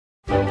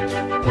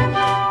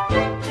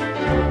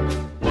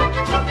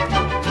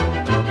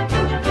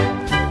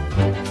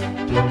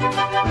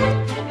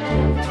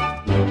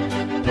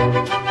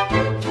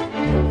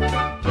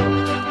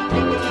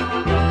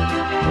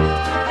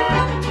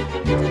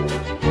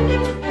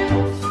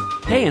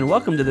Hey, and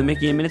welcome to the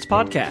Mickey in Minutes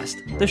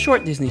podcast, the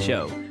short Disney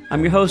show.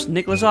 I'm your host,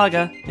 Nick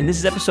Lazaga, and this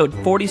is episode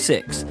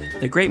 46,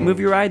 The Great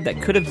Movie Ride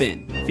That Could Have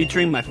Been,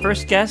 featuring my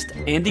first guest,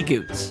 Andy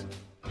Goots.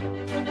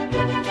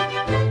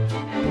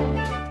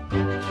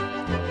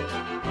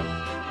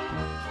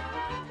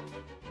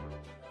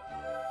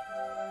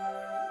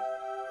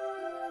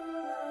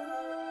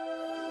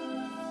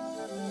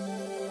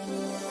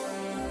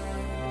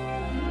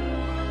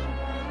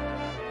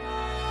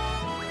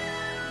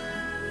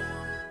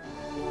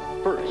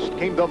 First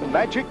came the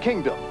Magic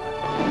Kingdom,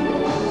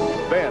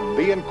 then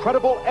the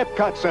incredible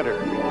Epcot Center.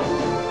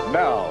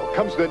 Now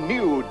comes the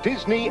new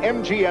Disney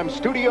MGM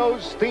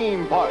Studios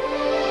theme park.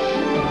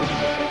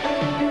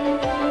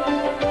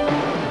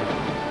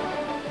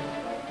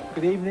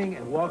 Good evening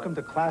and welcome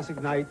to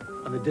Classic Night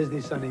on the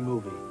Disney Sunday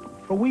Movie.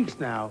 For weeks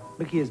now,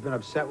 Mickey has been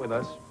upset with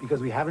us because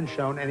we haven't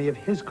shown any of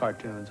his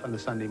cartoons on the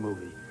Sunday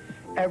Movie.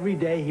 Every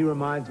day he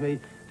reminds me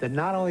that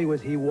not only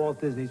was he Walt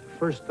Disney's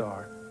first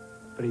star,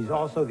 but he's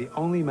also the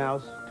only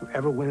mouse to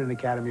ever win an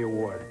Academy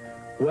Award.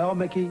 Well,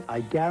 Mickey,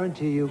 I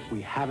guarantee you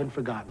we haven't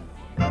forgotten.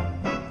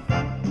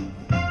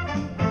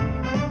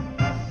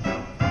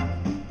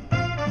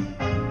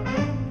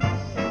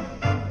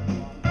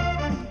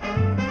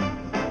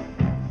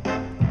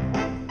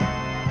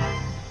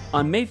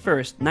 On May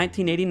 1st,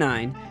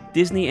 1989,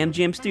 Disney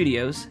MGM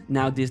Studios,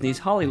 now Disney's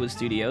Hollywood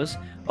Studios,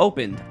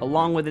 opened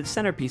along with its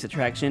centerpiece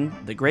attraction,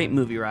 The Great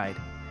Movie Ride.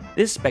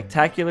 This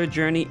spectacular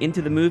journey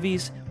into the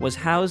movies was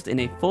housed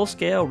in a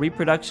full-scale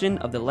reproduction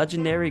of the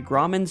legendary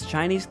Grauman's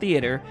Chinese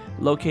Theater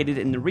located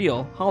in the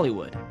real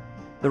Hollywood.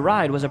 The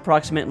ride was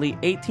approximately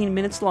 18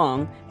 minutes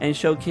long and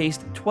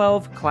showcased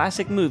 12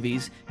 classic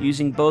movies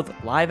using both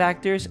live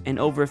actors and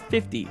over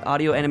 50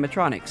 audio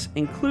animatronics,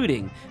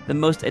 including the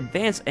most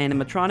advanced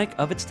animatronic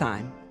of its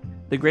time.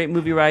 The Great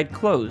Movie Ride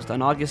closed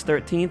on August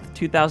 13,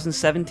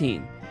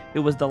 2017. It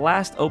was the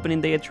last opening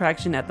day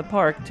attraction at the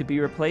park to be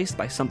replaced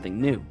by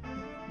something new.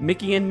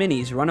 Mickey and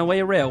Minnie's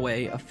Runaway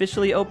Railway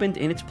officially opened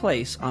in its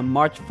place on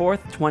March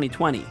 4th,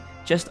 2020,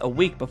 just a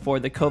week before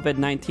the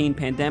COVID-19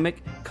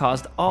 pandemic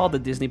caused all the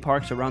Disney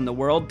parks around the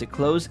world to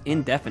close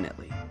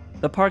indefinitely.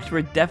 The parks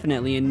were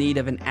definitely in need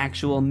of an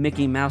actual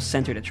Mickey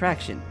Mouse-centered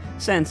attraction,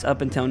 since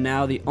up until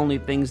now the only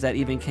things that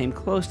even came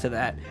close to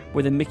that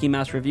were the Mickey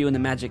Mouse Revue in the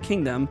Magic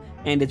Kingdom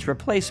and its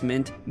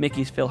replacement,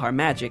 Mickey's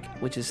PhilharMagic,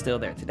 which is still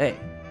there today.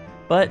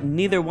 But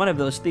neither one of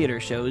those theater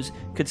shows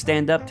could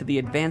stand up to the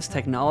advanced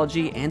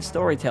technology and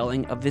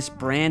storytelling of this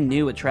brand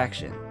new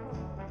attraction.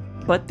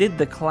 But did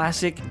the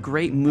classic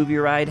Great Movie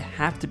Ride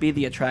have to be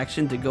the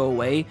attraction to go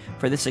away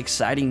for this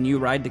exciting new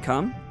ride to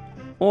come?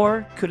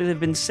 Or could it have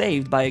been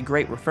saved by a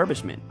great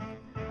refurbishment?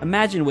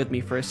 Imagine with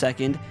me for a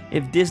second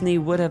if Disney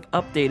would have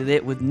updated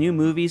it with new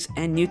movies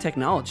and new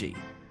technology.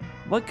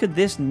 What could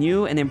this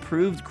new and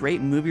improved Great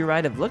Movie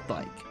Ride have looked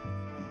like?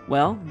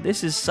 Well,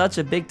 this is such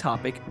a big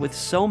topic with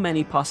so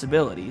many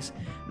possibilities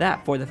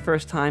that for the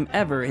first time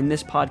ever in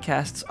this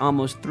podcast's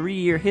almost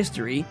 3-year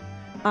history,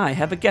 I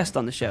have a guest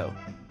on the show.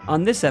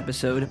 On this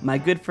episode, my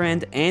good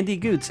friend Andy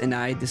Goots and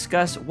I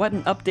discuss what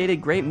an updated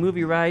Great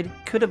Movie Ride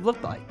could have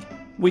looked like.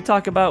 We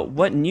talk about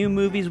what new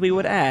movies we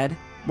would add,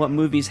 what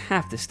movies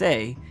have to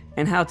stay,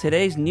 and how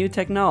today's new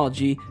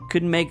technology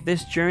could make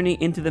this journey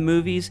into the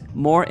movies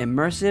more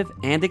immersive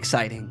and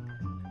exciting.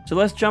 So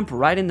let's jump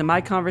right into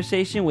my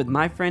conversation with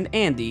my friend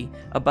Andy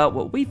about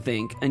what we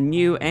think a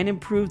new and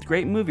improved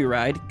Great Movie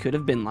Ride could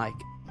have been like.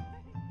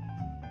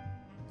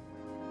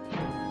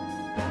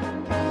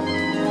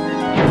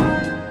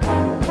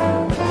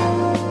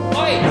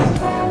 Lights!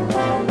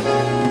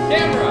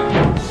 Camera!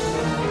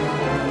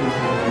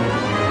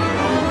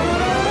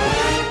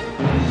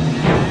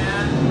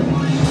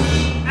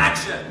 And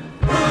action!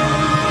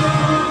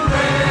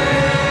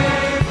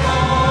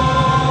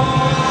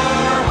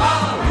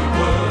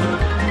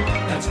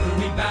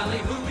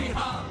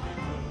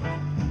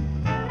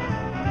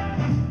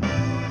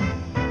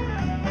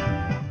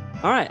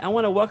 All right, I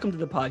want to welcome to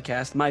the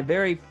podcast my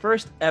very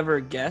first ever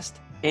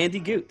guest, Andy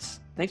Goots.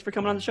 Thanks for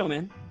coming on the show,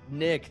 man.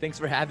 Nick, thanks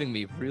for having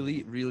me.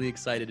 Really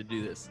excited to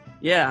do this.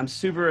 Yeah, I'm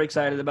super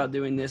excited about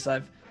doing this.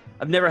 I've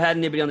never had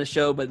anybody on the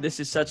show, but this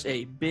is such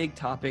a big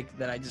topic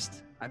that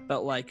I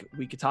felt like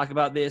we could talk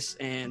about this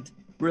and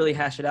really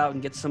hash it out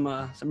and get some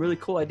really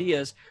cool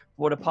ideas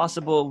for what a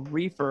possible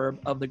refurb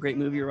of the Great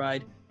Movie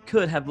Ride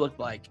could have looked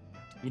like.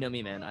 You know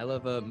me, man. I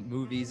love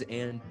movies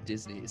and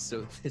Disney,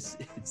 so it's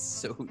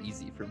so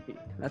easy for me.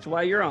 That's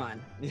why you're on.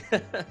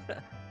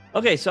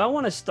 Okay, so I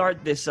want to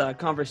start this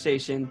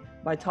conversation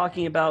by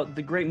talking about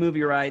the Great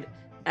Movie Ride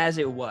as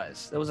it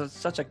was. It was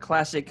such a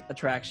classic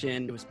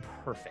attraction. It was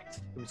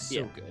perfect. It was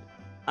so good.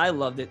 I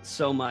loved it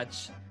so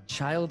much.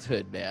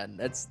 Childhood, man.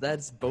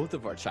 That's both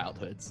of our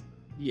childhoods.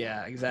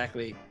 Yeah,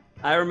 exactly.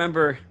 I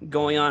remember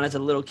going on as a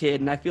little kid,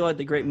 and I feel like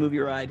the Great Movie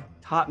Ride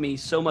taught me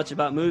so much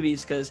about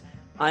movies because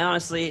I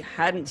honestly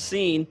hadn't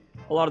seen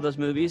a lot of those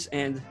movies,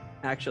 and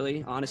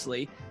actually,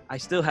 honestly, I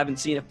still haven't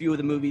seen a few of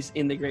the movies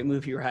in the Great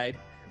Movie Ride.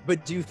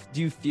 But do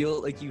you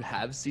feel like you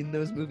have seen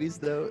those movies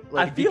though?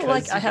 I feel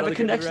like because I you have know a the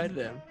Great Movie connection Ride? to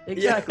them.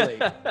 Exactly.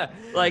 Yeah.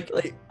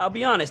 like, I'll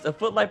be honest, A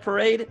Footlight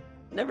Parade,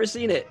 never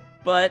seen it,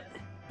 but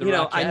The you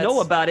know, I know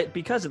Rockettes. about it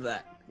because of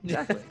that.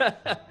 Exactly.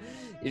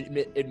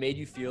 it made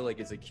you feel like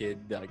as a kid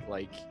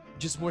like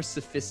just more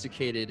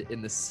sophisticated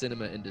in the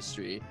cinema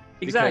industry.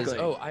 Exactly.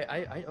 Because,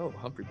 oh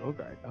Humphrey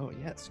Bogart. Oh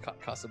yes,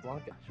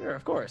 Casablanca. Sure,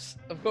 of course.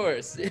 Of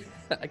course.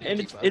 I can And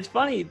keep up. it's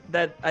funny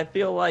that I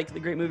feel like the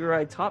Great Movie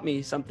Ride taught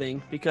me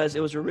something because it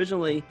was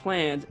originally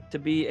planned to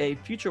be a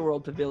Future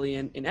World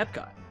pavilion in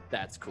Epcot.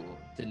 That's cool.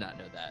 Did not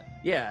know that.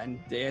 Yeah, and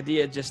the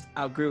idea just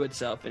outgrew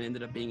itself and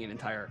ended up being an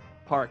entire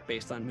park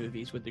based on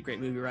movies, with the Great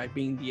Movie Ride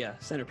being the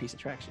centerpiece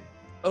attraction.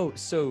 Oh,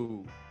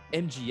 so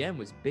MGM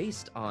was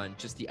based on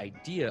just the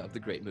idea of the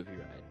Great Movie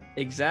Ride.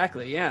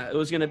 Exactly, yeah. It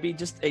was going to be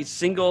just a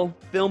single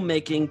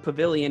filmmaking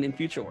pavilion in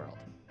Future World.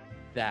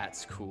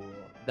 That's cool.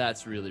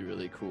 That's really,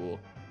 really cool.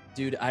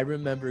 Dude, I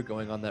remember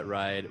going on that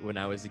ride when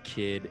I was a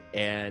kid,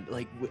 and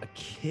like a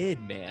kid,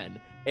 man,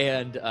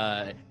 and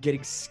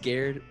getting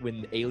scared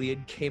when the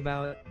Alien came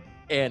out,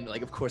 and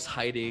like, of course,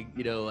 hiding,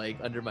 you know, like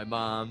under my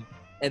mom.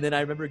 And then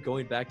I remember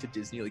going back to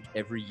Disney like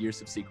every year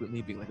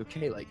subsequently, being like,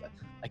 okay, like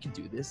I can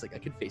do this. Like I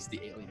can face the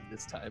alien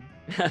this time.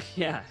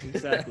 Yeah,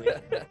 exactly.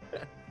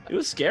 It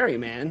was scary,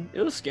 man.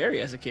 It was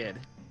scary as a kid.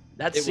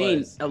 That It scene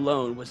was.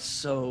 alone was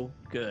so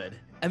good.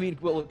 I mean,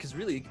 well, because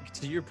really,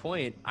 to your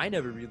point, I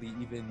never really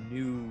even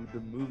knew the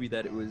movie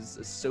that it was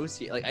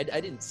associated. Like, I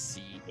didn't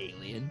see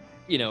Alien,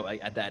 you know, like,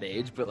 at that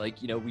age, but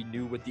like, you know, we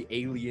knew what the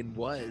alien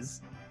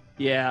was.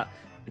 Yeah.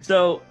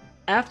 So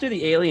after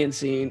the alien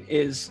scene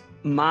is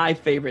my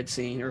favorite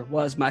scene, or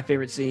was my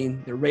favorite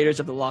scene, the Raiders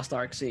of the Lost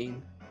Ark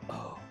scene.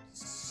 Oh,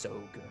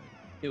 so good.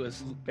 It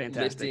was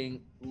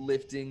fantastic.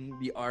 Lifting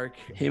the ark.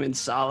 Him and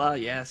Sala,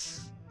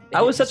 yes. And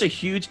I was it such a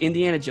huge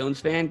Indiana Jones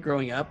fan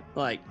growing up.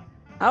 Like,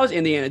 I was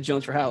Indiana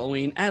Jones for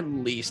Halloween at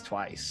least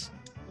twice.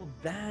 Well,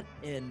 that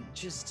and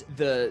just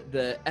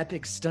the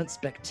epic stunt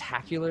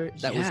spectacular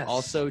that was Yes.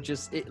 also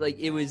just it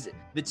was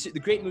the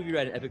Great Movie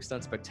Ride and Epic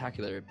Stunt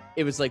Spectacular.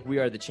 It was like, we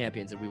are the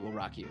champions and we will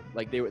rock you.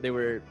 Like they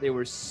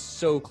were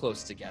so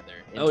close together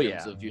in Oh,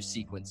 terms yeah. of your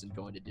sequence and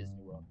going to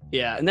Disney World.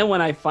 Yeah, and then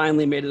when I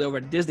finally made it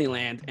over to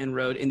Disneyland and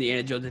rode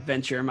Indiana Jones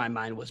Adventure, my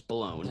mind was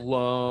blown.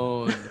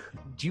 Blown.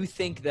 Do you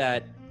think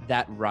that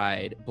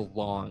ride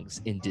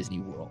belongs in Disney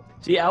World?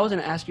 See, I was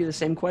going to ask you the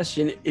same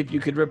question. If you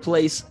could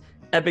replace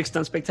Epic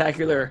Stunt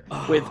Spectacular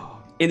with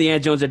Indiana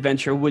Jones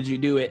Adventure, would you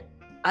do it?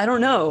 I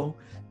don't know,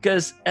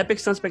 because Epic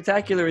Stunt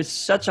Spectacular is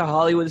such a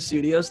Hollywood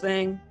Studios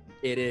thing.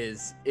 It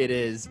is.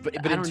 But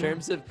I in don't know.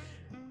 terms of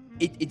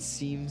it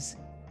seems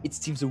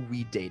a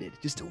wee dated,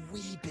 just a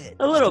wee bit.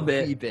 A little just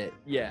bit. wee bit.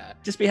 Yeah.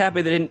 Just be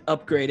happy they didn't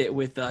upgrade it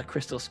with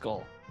Crystal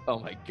Skull. Oh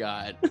my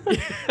god.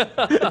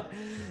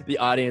 The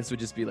audience would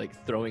just be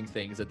like throwing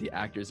things at the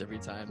actors every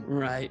time.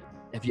 Right.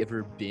 Have you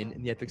ever been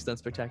in the Epic Stunt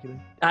Spectacular?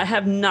 I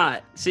have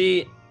not.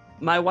 See,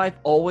 my wife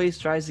always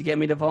tries to get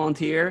me to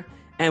volunteer.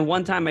 And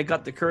one time I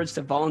got the courage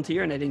to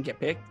volunteer and I didn't get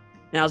picked.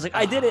 And I was like,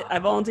 I did it. I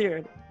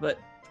volunteered. But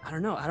I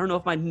don't know. I don't know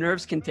if my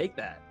nerves can take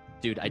that.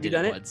 Dude, I Have you did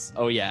done it it? once.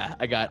 Oh yeah,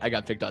 I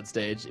got picked on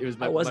stage. It was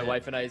my How was my it?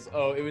 wife and I's.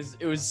 Oh, it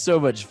was so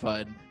much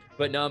fun.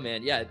 But no,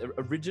 man, yeah, the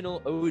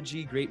original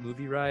OG Great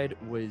Movie Ride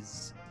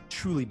was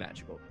truly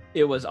magical.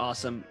 It was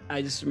awesome.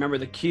 I just remember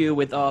the queue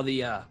with all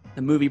the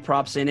movie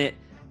props in it,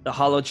 the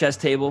hollow chess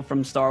table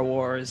from Star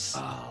Wars.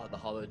 Oh, the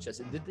hollow chest.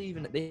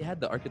 And they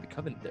had the Ark of the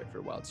Covenant there for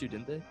a while too,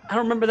 didn't they? I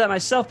don't remember that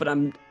myself, but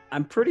I'm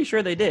pretty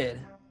sure they did.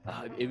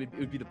 It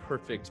would be the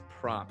perfect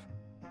prop.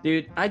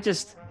 Dude,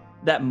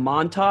 that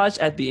montage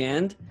at the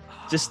end,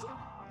 just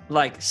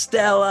like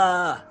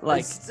Stella,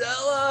 like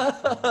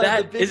Stella.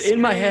 that the big is in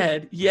my screen.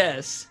 head.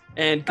 Yes.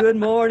 And Good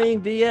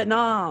Morning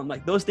Vietnam.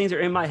 Like, those things are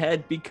in my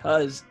head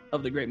because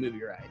of the Great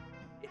Movie Ride.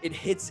 It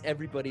hits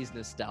everybody's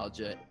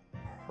nostalgia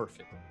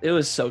perfectly. It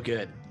was so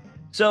good.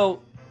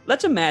 So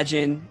let's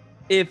imagine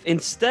if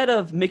instead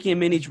of Mickey and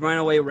Minnie's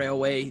Runaway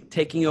Railway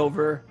taking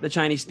over the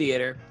Chinese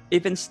theater,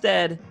 if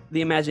instead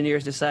the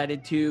Imagineers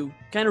decided to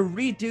kind of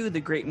redo the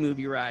Great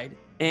Movie Ride.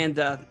 And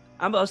I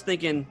was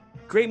thinking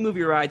Great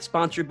Movie Ride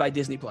sponsored by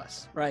Disney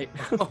Plus, right?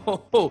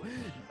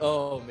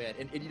 Oh man,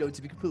 and you know,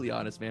 to be completely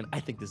honest, man, I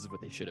think this is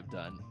what they should have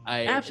done.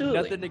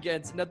 Absolutely.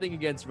 nothing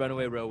against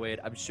Runaway Railway.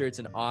 I'm sure it's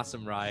an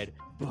awesome ride,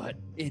 but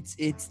it's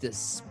the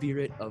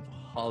spirit of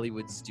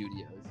Hollywood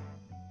Studios.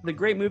 The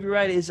Great Movie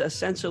Ride is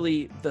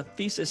essentially the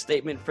thesis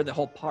statement for the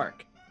whole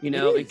park. You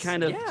know, it is,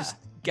 kind of yeah. just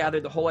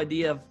gathered the whole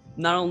idea of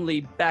not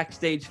only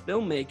backstage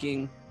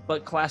filmmaking,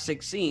 but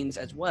classic scenes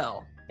as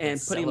well, and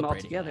And putting them all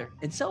celebrating together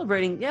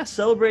and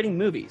celebrating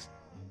movies.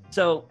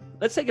 So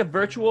let's take a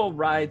virtual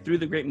ride through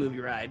the Great Movie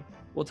Ride.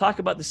 We'll talk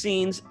about the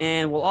scenes,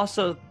 and we'll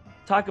also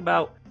talk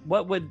about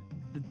what would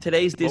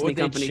today's Disney would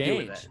they company do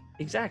with change? it.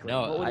 Exactly.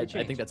 No, What would I they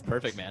change? think that's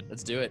perfect, man.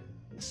 Let's do it.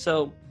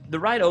 So the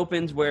ride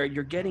opens where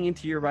you're getting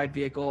into your ride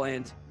vehicle,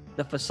 and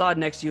the facade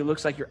next to you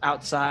looks like you're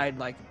outside,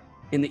 like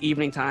in the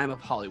evening time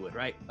of Hollywood,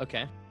 right?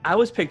 Okay. I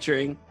was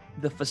picturing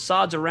the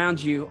facades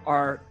around you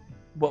are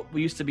what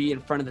used to be in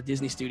front of the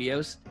Disney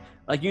studios.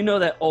 Like, you know,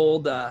 that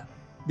old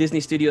Disney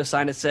Studio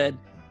sign that said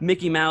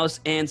Mickey Mouse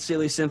and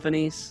Silly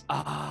Symphonies.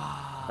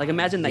 Like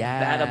imagine like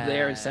that up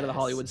there instead of the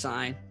Hollywood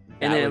sign.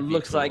 And That then it would be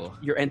looks like cool.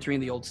 you're entering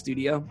the old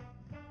studio.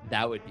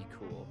 That would be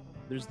cool.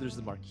 There's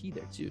the marquee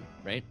there too,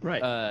 right?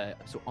 Right.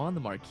 So on the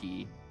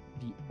marquee,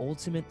 the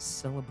ultimate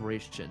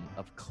celebration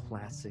of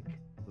classic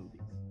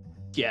movies.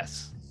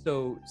 Yes.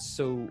 So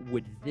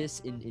would this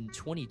in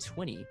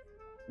 2020,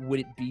 would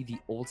it be the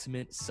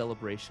ultimate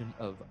celebration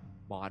of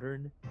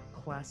modern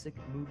classic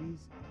movies?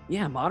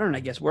 Yeah, modern I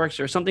guess works,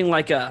 or something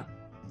like a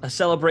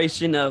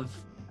celebration of,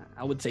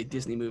 I would say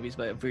Disney movies,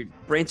 but if we're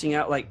branching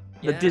out like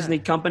the Yeah. Disney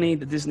company,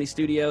 the Disney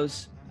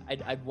Studios.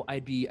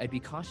 I'd be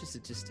cautious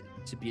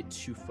to be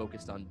too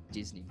focused on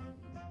Disney.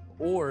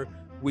 Or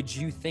would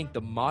you think the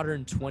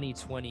modern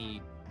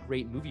 2020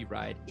 Great Movie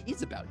Ride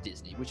is about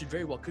Disney, which it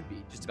very well could be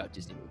just about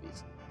Disney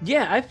movies?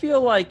 Yeah, I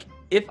feel like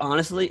if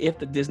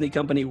the Disney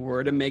company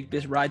were to make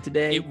this ride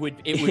today, It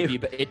would be,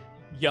 but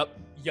yup,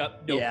 no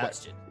Yeah.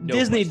 question.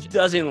 Disney question.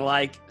 doesn't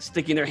like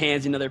sticking their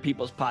hands in other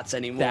people's pots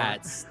anymore.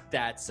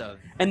 That's a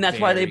And that's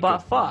why they very bought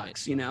good point.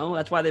 Fox,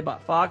 That's why they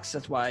bought Fox.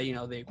 That's why,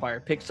 they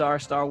acquired Pixar,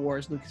 Star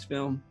Wars,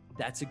 Lucasfilm.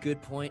 That's a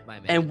good point, my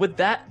man. And with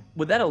that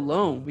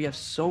alone, we have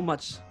so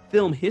much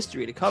film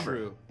history to cover.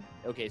 True.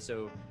 Okay,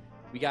 so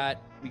we got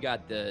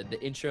the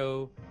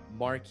intro,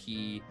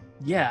 marquee.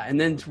 Yeah, and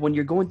then when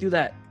you're going through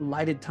that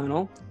lighted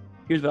tunnel,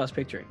 here's what I was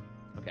picturing.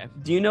 Okay.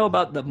 Do you know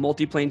about the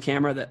multiplane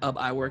camera that Ub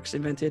Iwerks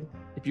invented?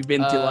 If you've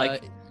been to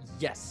like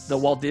yes, the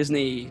Walt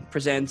Disney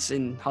Presents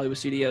in Hollywood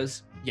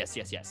Studios.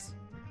 yes.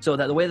 So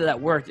that the way that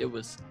worked, it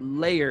was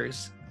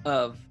layers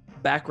of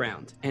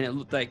background, and it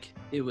looked like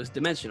it was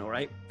dimensional,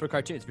 right? For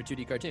cartoons, for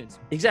 2D cartoons.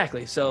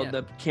 Exactly. So Yeah.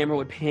 the camera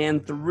would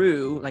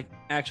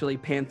actually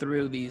pan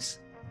through these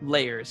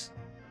layers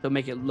to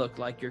make it look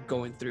like you're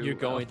going through You're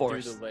going a through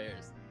forest. the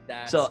layers.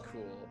 That's So-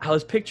 cool. I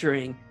was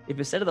picturing if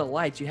instead of the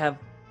lights, you have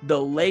the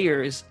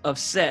layers of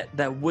set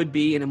that would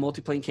be in a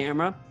multiplane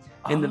camera,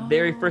 and the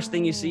very first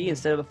thing you see Oh.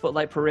 instead of a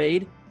footlight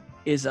parade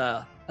is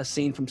a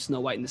scene from Snow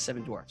White and the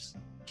Seven Dwarfs,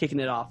 kicking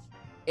it off.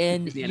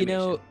 And with the you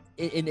know,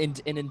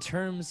 in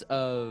terms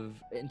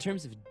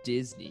of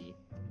Disney,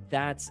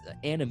 that's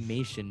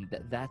animation.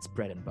 That's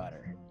bread and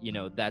butter.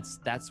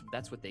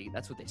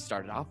 That's what they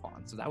started off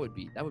on. So that would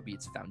be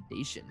its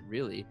foundation,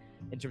 really,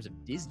 in terms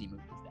of Disney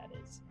movies. That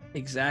is.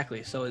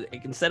 Exactly. So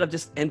instead of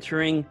just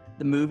entering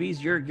the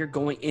movies, you're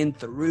going in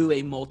through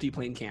a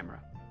multiplane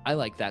camera. I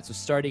like that. So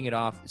starting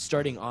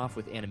off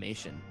with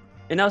animation.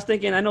 And I was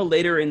thinking, I know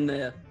later in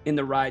the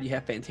ride you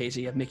have Fantasia,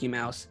 you have Mickey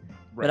Mouse,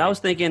 but I was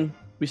thinking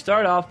we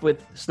start off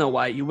with Snow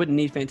White. You wouldn't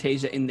need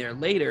Fantasia in there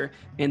later,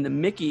 and the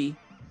Mickey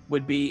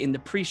would be in the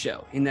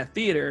pre-show. In that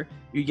theater,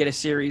 you get a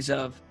series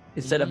of,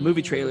 instead of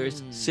movie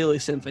trailers, silly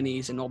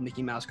symphonies and old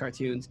Mickey Mouse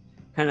cartoons,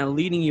 kind of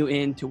leading you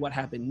into what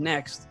happened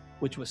next,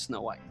 which was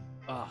Snow White.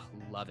 Oh,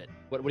 love it.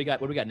 What do we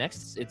got? What do we got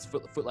next? It's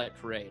Footlight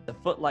Parade. The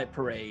Footlight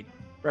Parade,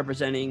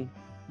 representing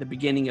the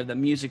beginning of the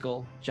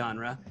musical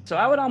genre. So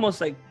I would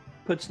almost like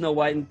put Snow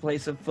White in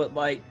place of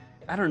Footlight.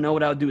 I don't know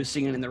what I would do with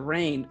Singing in the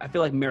Rain. I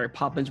feel like Mary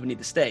Poppins would need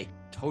to stay.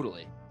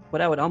 Totally.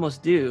 What I would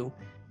almost do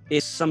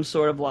is some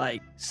sort of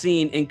like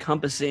scene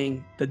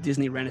encompassing the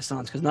Disney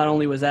Renaissance, because not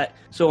only was that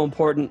so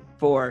important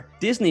for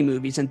Disney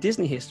movies and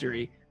Disney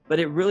history, but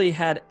it really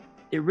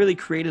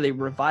created a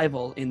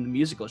revival in the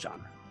musical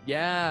genre.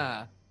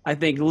 Yeah. I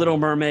think Little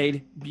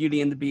Mermaid, Beauty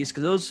and the Beast,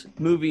 because those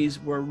movies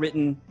were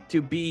written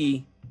to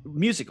be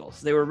musicals.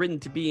 They were written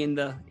to be in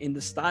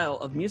the style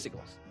of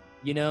musicals.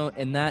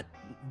 And that,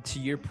 to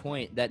your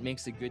point, that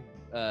makes a good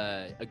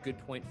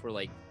point for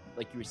like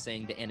you were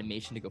saying, the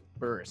animation to go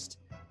first,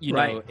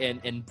 Right.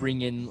 and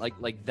bring in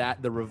like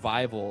that, the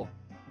revival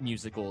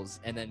musicals,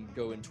 and then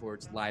go in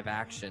towards live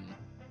action,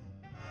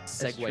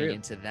 true. segueing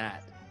into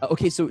that.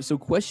 Okay, so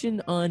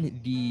question on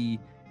the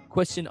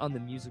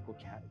musical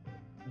category.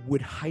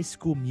 Would High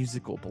School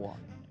Musical belong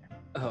in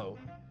there? Oh,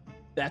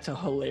 that's a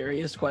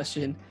hilarious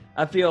question.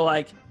 I feel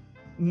like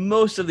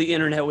most of the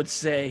internet would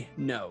say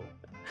no.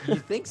 You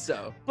think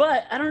so?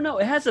 But I don't know.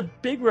 It has a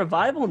big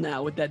revival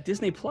now with that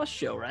Disney Plus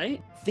show,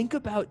 right? Think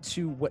about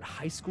what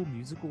High School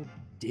Musical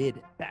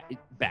did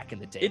back in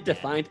the day. It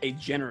defined a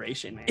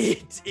generation, man.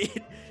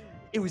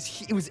 It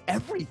was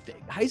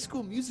everything. High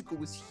School Musical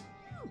was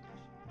huge.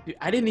 Dude,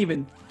 I didn't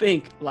even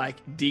think like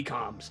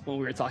DComs when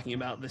we were talking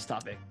about this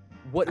topic.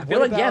 What I feel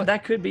what like, yeah, about-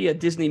 that could be a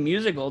Disney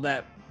musical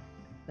that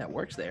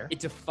works there. it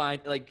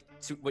defined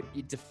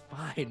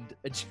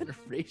a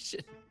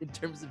generation in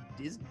terms of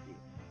Disney.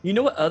 You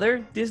know what other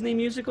Disney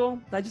musical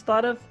I just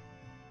thought of?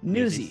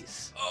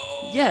 Newsies.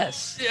 Oh,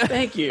 Yes,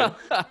 thank you.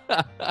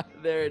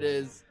 There it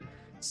is.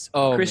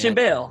 Oh, Christian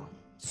man. Bale.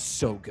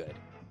 So good.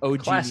 OG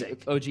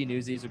Classic. OG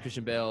Newsies with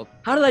Christian Bale.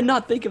 How did I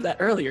not think of that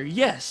earlier?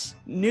 Yes,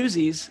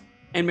 Newsies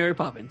and Mary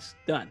Poppins.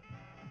 Done.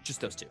 Just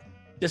those two.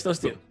 Just those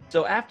two.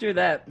 So after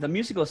that, the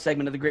musical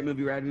segment of the Great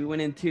Movie Ride, we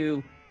went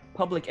into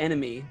Public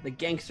Enemy, the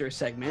gangster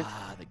segment.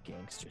 The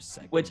gangster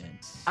segment. Which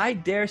I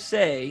dare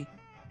say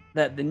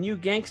that the new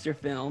gangster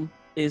film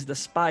is the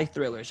spy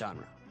thriller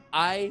genre.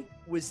 I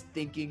was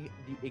thinking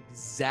the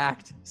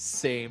exact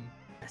same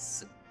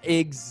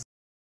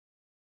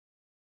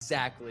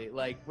Exactly.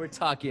 Like we're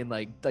talking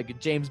like a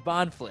James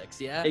Bond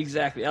flicks, yeah?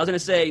 Exactly. I was gonna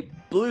say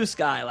Blue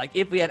Sky. Like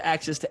if we had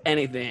access to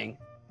anything,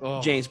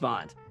 Oh, James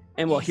Bond.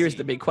 And well, here's easy.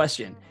 the big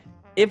question: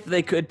 if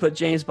they could put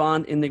James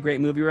Bond in the Great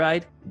Movie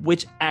Ride,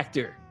 which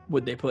actor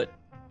would they put?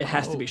 It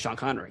has to be Sean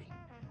Connery.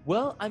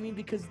 Well, I mean,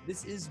 because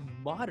this is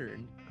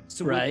modern,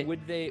 so Right.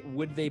 would they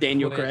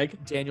Daniel put Craig?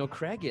 Daniel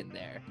Craig in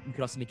there? You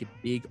could also make a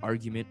big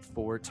argument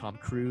for Tom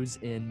Cruise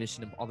in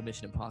all the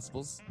Mission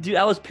Impossibles. Dude,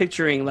 I was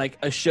picturing like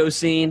a show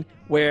scene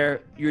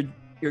where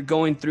you're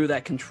going through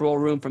that control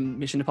room from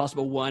Mission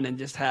Impossible 1 and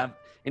just have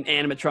an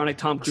animatronic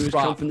Tom Cruise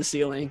come Drop. from the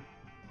ceiling.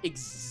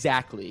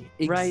 Exactly.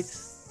 Right.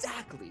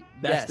 Exactly.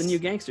 That's the Yes. new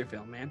gangster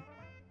film, man.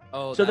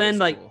 Oh, So that then, is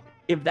like, cool.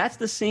 If that's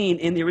the scene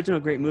in the original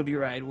Great Movie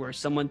Ride where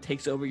someone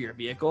takes over your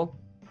vehicle,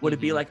 would it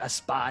be Mhm. like a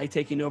spy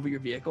taking over your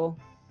vehicle?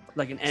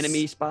 Like an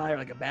enemy spy or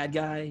like a bad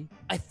guy?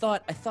 I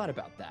thought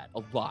about that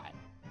a lot,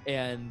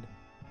 and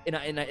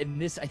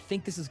this I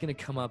think this is going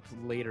to come up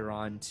later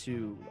on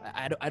too.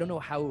 I don't know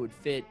how it would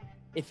fit.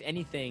 If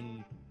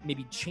anything,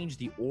 maybe change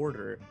the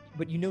order.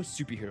 But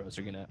superheroes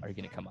are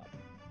gonna come up.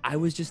 I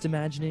was just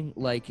imagining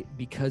like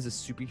because a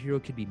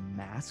superhero could be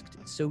masked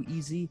so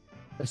easy,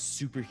 a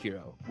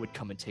superhero would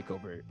come and take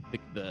over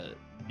the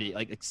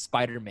like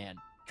Spider-Man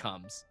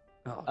comes.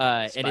 Oh,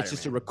 And it's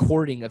just a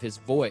recording of his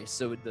voice,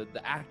 so the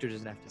actor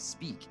doesn't have to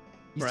speak.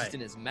 He's Right. just in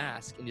his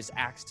mask and just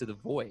acts to the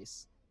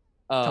voice.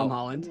 Tom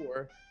Holland.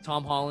 Or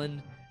Tom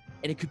Holland,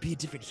 and it could be a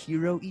different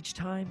hero each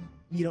time.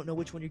 You don't know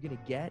which one you're gonna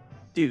get.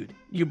 Dude,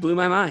 you blew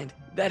my mind.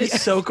 That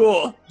is so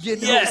cool.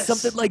 Yes.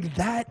 Something like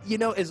that.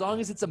 As long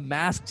as it's a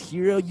masked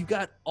hero, you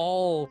got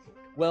all.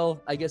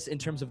 Well, I guess in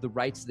terms of the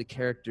rights to the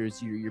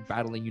characters, you're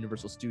battling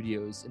Universal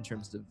Studios in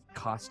terms of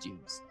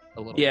costumes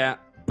a little. Yeah.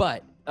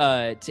 But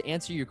to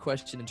answer your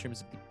question in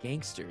terms of the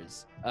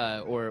gangsters,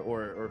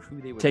 or who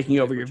they would Taking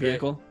over your portray,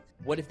 vehicle.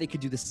 what if they could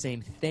do the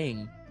same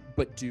thing,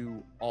 but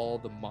do all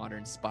the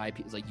modern spy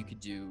pieces? Like you could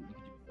do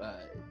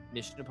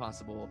Mission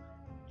Impossible,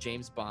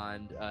 James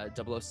Bond,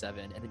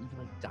 007, and then even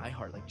like Die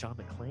Hard, like John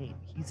McClane.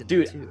 He's in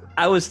Dude, it too.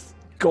 I was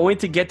going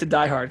to get to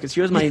Die Hard because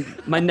here's my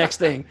next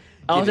thing.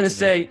 I was Give it going to to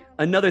say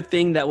another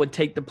thing that would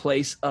take the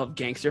place of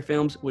gangster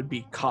films would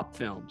be cop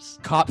films.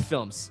 Cop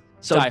films.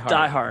 So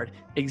Die Hard.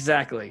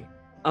 Exactly.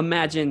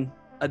 Imagine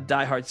a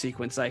Die Hard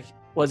sequence like,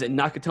 was it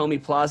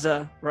Nakatomi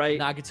Plaza, right?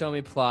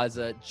 Nakatomi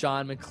Plaza,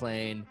 John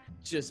McClane,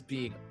 just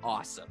being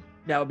awesome.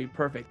 That would be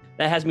perfect.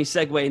 That has me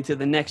segue into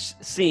the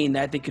next scene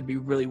that I think could be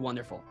really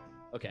wonderful.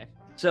 Okay.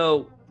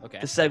 So Okay.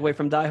 the segue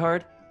from Die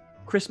Hard,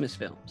 Christmas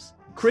films.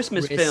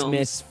 Christmas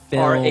films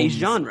films are a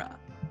genre.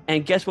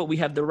 And guess what we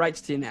have the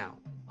rights to now?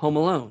 Home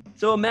Alone.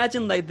 So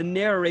imagine like the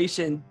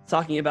narration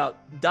talking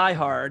about Die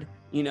Hard,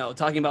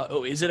 talking about,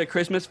 oh, is it a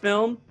Christmas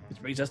film?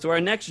 Which brings us to our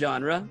next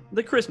genre,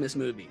 the Christmas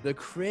movie. The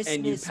Christmas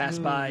And you pass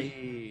by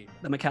movie.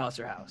 the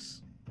McAllister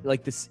house.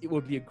 Like this, it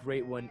would be a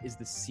great one. Is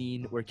the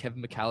scene where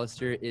Kevin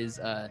McAllister is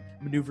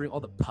maneuvering all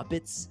the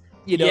puppets?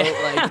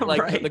 Yeah,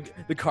 like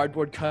right. the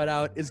cardboard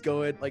cutout is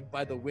going like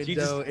by the So you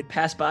window. just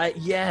pass by?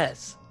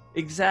 Yes,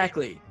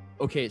 exactly.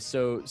 Okay,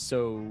 so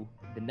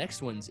the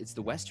next one's it's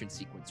the Western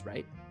sequence,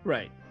 right?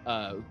 Right.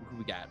 Who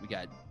we got? We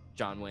got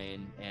John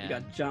Wayne and You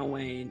got John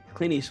Wayne,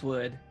 Clint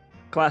Eastwood,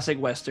 classic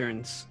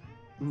Westerns.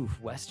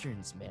 Oof,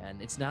 Westerns, man.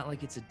 It's not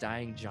like it's a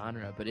dying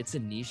genre, but it's a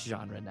niche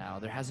genre now.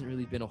 There hasn't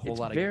really been a whole It's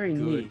lot of very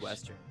good niche.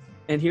 Westerns.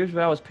 And here's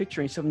what I was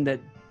picturing, something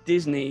that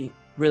Disney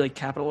really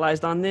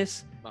capitalized on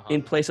this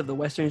in place of the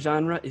Western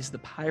genre is the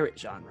pirate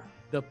genre.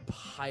 The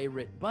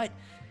pirate, but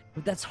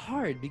that's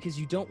hard because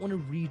you don't want to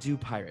redo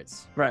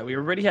pirates. Right, we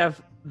already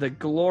have the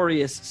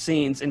glorious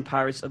scenes in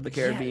Pirates of the Yeah,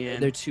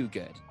 Caribbean. they're too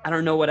good. I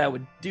don't know what I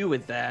would do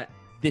with that.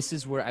 This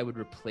is where I would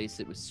replace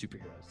it with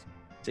superheroes.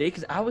 See,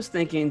 because I was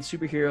thinking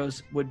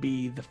superheroes would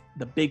be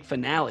the big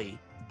finale,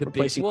 The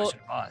replacing big, Wizard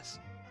of Oz.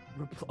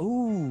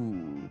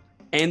 ooh,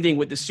 Ending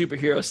with the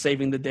superheroes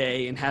saving the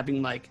day and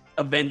having like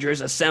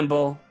Avengers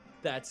assemble.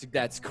 that's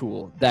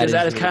cool. Because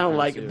that is really kind of cool,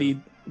 like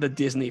too. the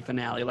Disney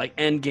finale. Like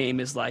Endgame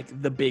is like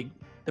the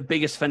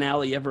biggest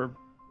finale ever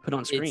put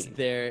on screen.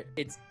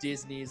 It's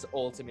Disney's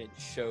ultimate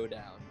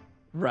showdown.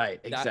 Right,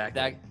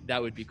 exactly.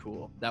 That would be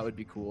cool. That would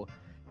be cool.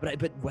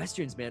 But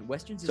westerns, man,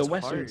 westerns is So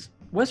hard.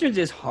 Westerns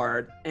is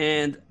hard,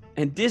 and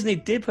Disney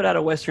did put out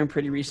a Western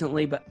pretty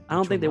recently, but I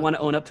don't Which think they one? want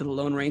to own up to the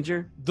Lone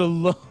Ranger. The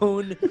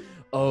Lone.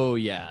 Oh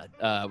yeah,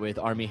 with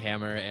Armie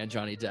Hammer and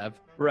Johnny Depp.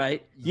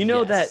 Right. You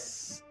know that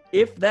Yes.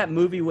 if that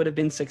movie would have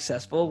been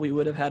successful, we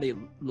would have had a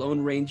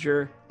Lone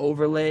Ranger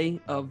overlay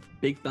of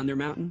Big Thunder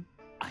Mountain.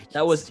 I can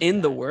That was see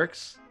in the that.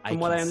 works, from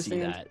what I can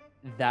see understand.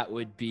 that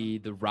would be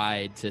the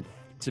ride to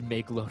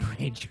make Lone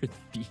Ranger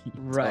themed.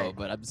 Right. Oh,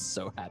 but I'm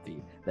so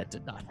happy that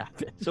did not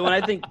happen. So when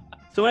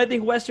I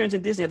think Westerns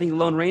and Disney, I think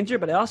Lone Ranger,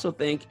 but I also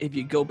think if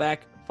you go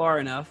back far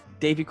enough,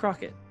 Davy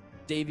Crockett.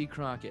 Davy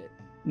Crockett.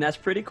 And that's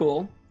pretty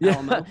cool. Yeah.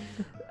 Alamo.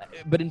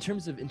 But in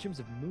terms of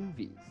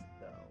movies,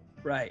 though,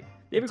 Right.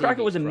 Davy Davy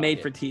Crockett was a Crockett.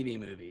 made-for-TV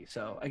movie,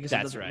 so I guess it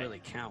That's doesn't right.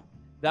 really count.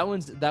 that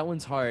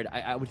one's hard.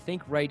 I would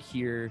think right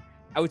here.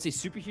 I would say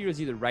superheroes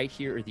either right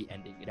here or the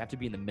ending. It'd have to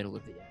be in the middle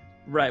of the end.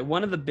 Right.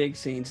 One of the big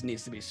scenes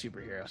needs to be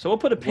superhero. So we'll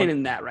put a pin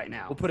in that right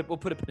now. We'll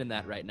put a pin in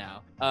that right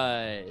now.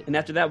 And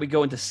after that, we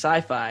go into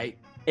sci-fi.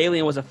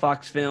 Alien was a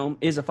Fox film,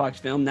 is a Fox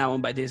film, now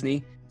owned by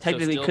Disney.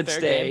 Technically still could fair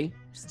stay. game.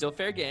 Still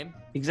fair game.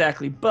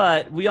 Exactly.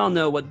 But we all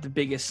know what the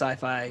biggest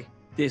sci-fi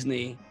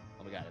Disney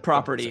Oh my god.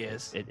 property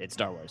is. It's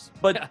Star Wars.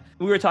 But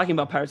we were talking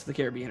about Pirates of the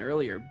Caribbean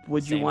earlier.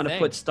 Would you Same want to thing.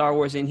 put Star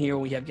Wars in here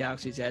when we have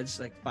Galaxy's Edge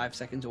like 5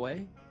 seconds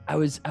away? I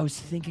was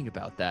thinking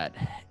about that,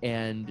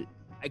 and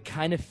I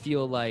kind of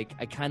feel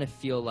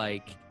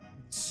like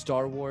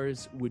Star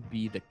Wars would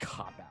be the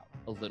cop out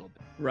a little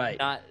bit.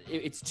 Right.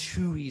 It's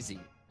too easy.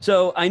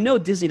 So I know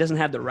Disney doesn't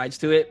have the rights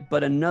to it,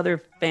 but another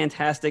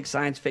fantastic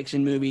science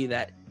fiction movie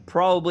that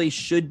probably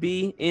should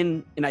be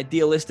in an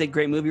idealistic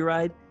great movie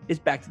ride is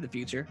Back to the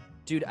Future.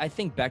 Dude, I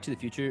think Back to the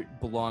Future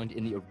belonged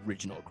in the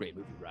original Great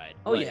Movie Ride.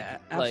 Oh, yeah,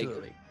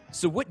 absolutely.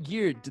 So what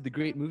year did the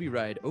Great Movie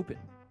Ride open?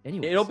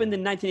 Anyways, It opened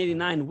in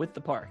 1989 with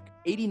the park.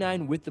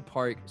 89 with the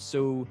park.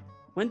 So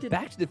When did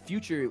Back to the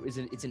Future it's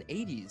an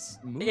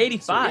 80s movie.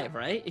 85, So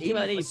right? It came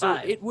out in 85.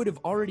 So it would have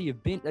already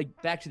have been like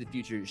Back to the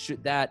Future.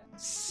 Should that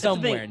That's the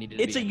somewhere thing. needed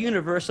to It's be a in.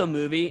 Universal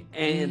movie,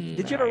 and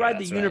did you ever yeah, ride the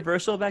that's right.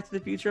 Universal Back to the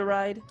Future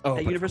ride Oh, at but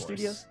of Universal course.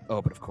 Studios?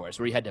 Oh, but of course,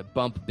 where you had to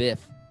bump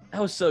Biff.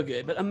 That was so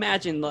good. But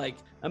imagine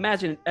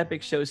an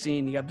epic show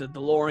scene. You have the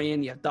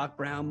DeLorean, you have Doc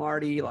Brown,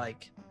 Marty.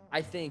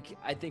 I think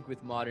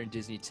with modern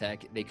Disney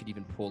tech, they could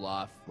even pull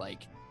off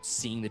like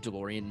seeing the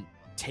DeLorean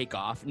take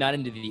off, not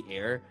into the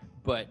air,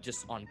 but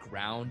just on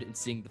ground and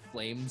seeing the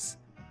flames,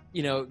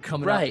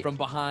 coming Right. up from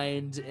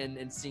behind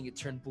and seeing it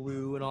turn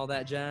blue and all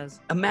that jazz.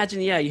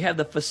 Imagine, you have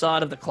the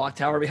facade of the clock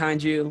tower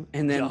behind you,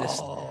 and then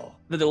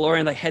the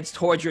DeLorean heads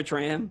towards your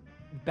tram.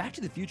 Back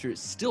to the Future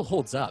still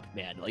holds up,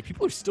 man. Like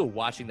people are still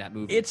watching that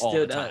movie. It all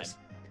still the time. does.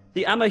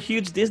 See, I'm a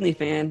huge Disney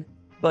fan,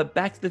 but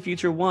Back to the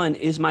Future 1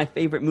 is my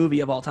favorite movie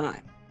of all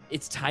time.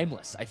 It's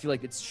timeless. I feel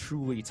like it's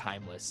truly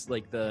timeless.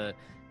 Like the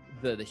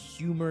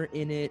humor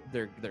in it,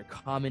 their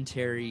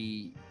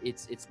commentary,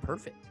 it's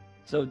perfect.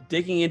 So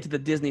digging into the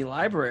Disney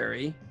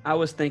library, I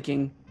was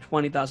thinking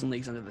 20,000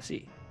 Leagues Under the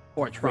Sea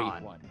or Tron.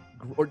 Great one.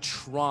 Or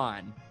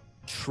Tron.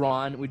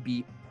 Tron would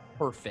be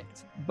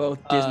perfect. Both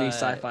Disney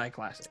sci-fi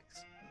classics.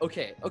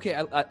 Okay.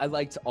 I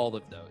liked all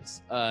of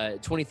those.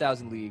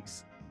 20,000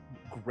 Leagues,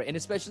 great, and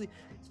especially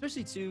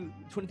too.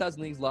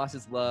 20,000 Leagues lost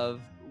its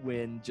love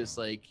when just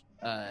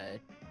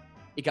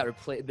it got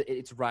replaced.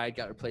 Its ride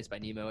got replaced by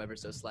Nemo ever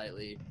so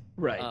slightly.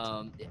 Right.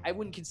 I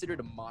wouldn't consider it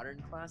a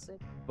modern classic,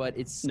 but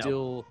it's No.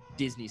 still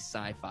Disney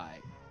sci-fi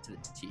to the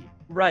T.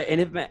 Right,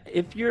 and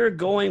if you're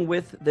going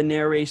with the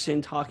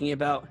narration talking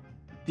about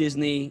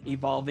Disney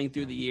evolving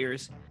through the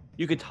years,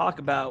 you could talk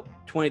about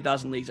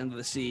 20,000 Leagues Under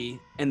the Sea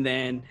and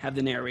then have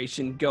the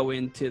narration go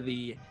into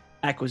the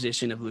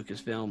acquisition of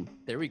Lucasfilm.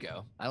 There we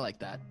go. I like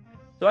that.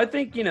 So I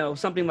think,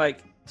 something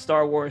like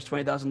Star Wars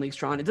 20,000 Leagues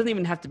Tron, it doesn't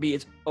even have to be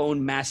its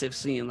own massive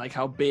scene like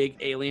how big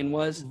Alien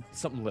was.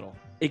 Something little.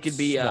 It could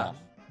be Small.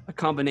 a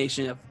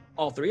combination of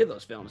all three of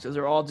those films because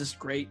they're all just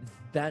great.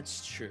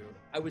 That's true.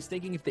 I was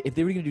thinking if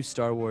they were gonna do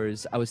Star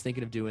Wars, I was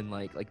thinking of doing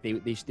like they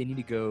need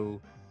to go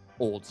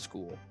old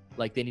school.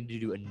 Like they need to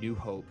do A New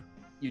Hope.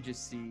 You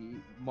just see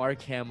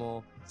Mark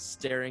Hamill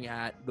staring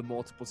at the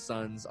multiple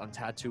suns on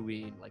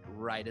Tatooine, like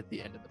right at the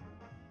end of the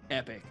movie.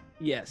 Epic.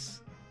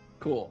 Yes.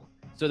 Cool.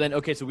 So then,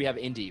 so we have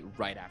Indy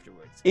right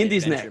afterwards.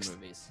 Indy's Adventure next.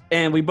 Movies.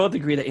 And we both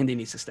agree that Indy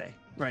needs to stay.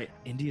 Right.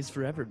 Indy is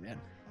forever, man.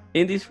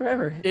 Indy's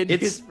forever. Indy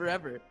It's is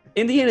forever.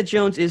 Indiana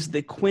Jones is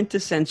the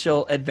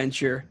quintessential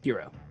adventure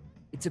hero.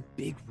 It's a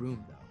big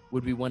room, though.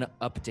 Would we want to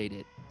update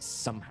it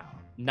somehow?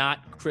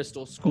 Not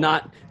Crystal Skull.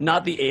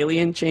 Not the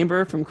alien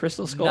chamber from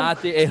Crystal Skull.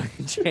 Not the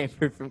alien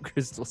chamber from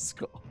Crystal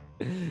Skull.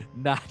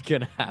 Not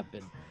gonna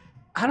happen.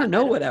 I don't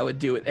know what I would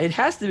do. It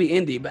has to be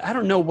Indy, but I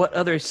don't know what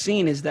other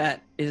scene is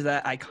that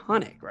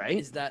iconic, right?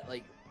 Is that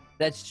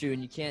that's true,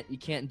 and you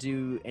can't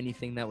do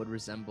anything that would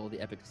resemble the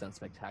Epic Stunt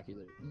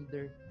Spectacular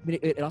either. I mean,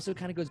 it also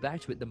kind of goes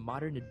back to it. The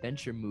modern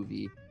adventure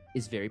movie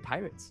is very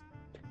pirates.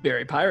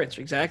 Very Pirates,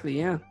 exactly,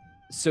 yeah.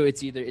 So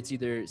it's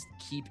either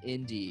keep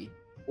Indy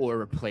or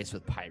replace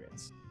with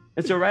pirates.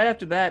 And so right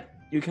after that,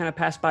 you kind of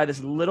pass by this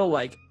little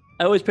I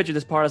always picture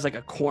this part as a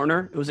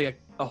corner. It was like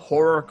a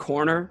horror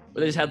corner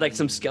where they just had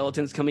some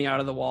skeletons coming out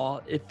of the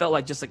wall. It felt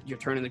like just you're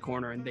turning the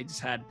corner and they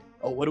just had,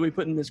 what do we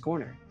put in this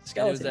corner?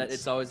 Skeletons.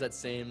 It's always that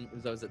same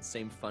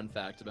fun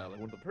fact about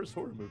one of the first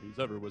horror movies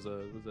ever was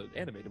an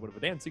animated one of a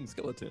dancing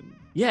skeleton.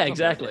 Yeah,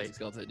 exactly. Dancing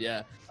skeleton,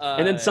 yeah.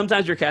 And then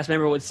sometimes your cast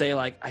member would say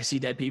I see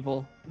dead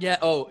people. Yeah.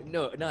 Oh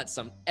no, not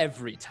some.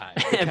 Every time.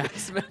 The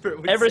cast member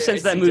would Ever say,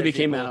 since "I that see movie dead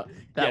came people." out,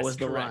 that Yes, was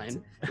the correct.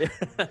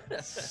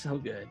 line. So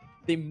good.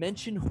 They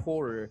mention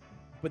horror,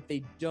 but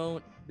they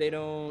don't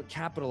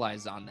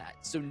capitalize on that.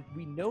 So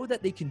we know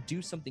that they can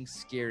do something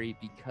scary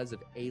because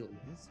of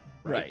aliens.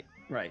 Right.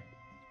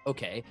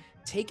 Okay,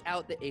 take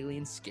out the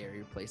alien scary,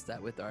 replace that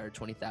with our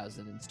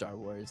 20,000 in Star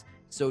Wars.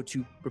 So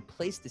to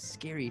replace the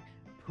scary,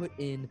 put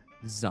in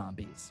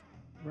zombies.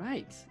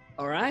 Right.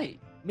 All right.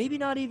 Maybe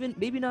not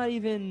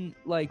even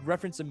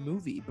reference a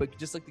movie, but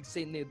just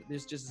saying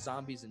there's just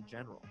zombies in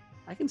general.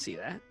 I can see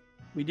that.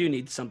 We do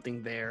need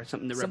something there,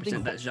 something to Something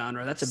represent that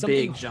genre. That's a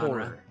something big genre.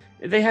 horror.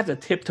 They have to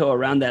tiptoe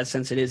around that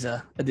since it is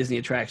a Disney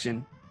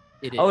attraction.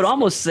 It is. I would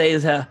almost say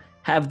to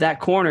have that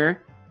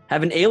corner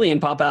have an alien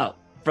pop out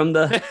from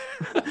the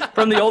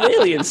from the old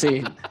Alien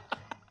scene.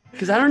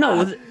 Because I don't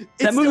know, that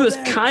It's movie still was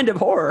there. kind of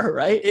horror,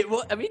 right? It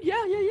was. I mean,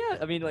 yeah.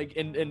 I mean, like,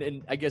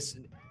 and I guess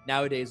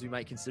nowadays we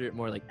might consider it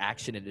more like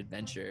action and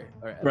adventure.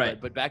 Right.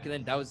 But back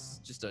then that was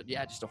just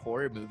a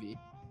horror movie.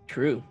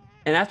 True.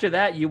 And after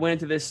that, you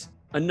went into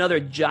another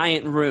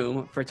giant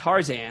room for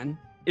Tarzan.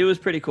 It was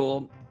pretty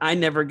cool. I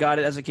never got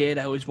it as a kid.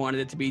 I always wanted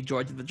it to be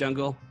George of the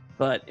Jungle,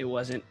 but it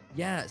wasn't.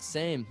 Yeah,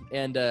 same.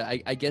 And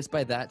I guess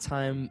by that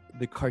time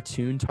the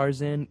cartoon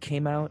Tarzan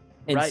came out,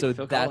 and Right, so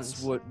Phil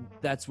that's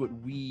Collins. what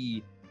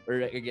we,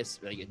 or I guess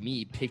like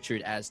me,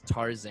 pictured as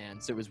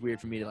Tarzan. So it was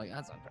weird for me to like,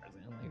 that's not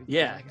Tarzan. Like,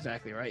 Yeah,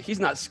 exactly right. He's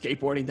not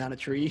skateboarding down a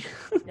tree.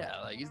 Yeah,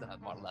 like he's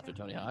not modeled after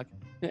Tony Hawk.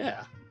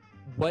 Yeah.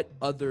 What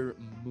other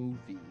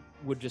movie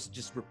would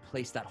just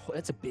replace that whole?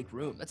 That's a big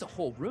room. That's a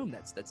whole room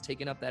that's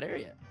taking up that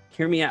area.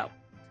 Hear me out.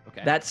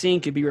 Okay. That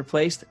scene could be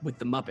replaced with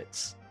the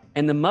Muppets.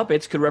 And the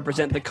Muppets could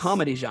represent the Muppets.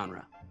 comedy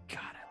genre. God,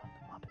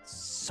 I love the Muppets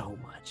so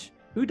much.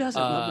 Who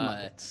doesn't love the Uh,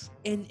 Muppets?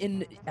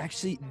 And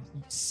actually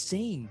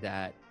saying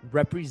that,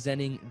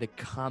 representing the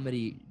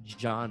comedy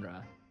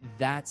genre,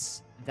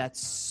 that's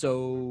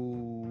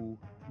so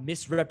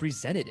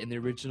misrepresented in the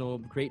original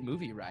Great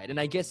Movie Ride. And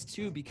I guess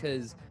too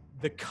because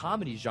the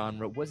comedy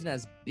genre wasn't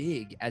as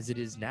big as it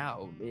is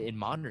now in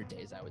modern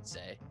days, I would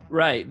say.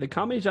 Right. The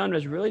comedy genre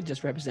is really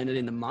just represented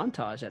in the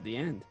montage at the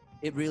end.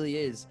 It really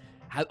is.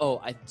 I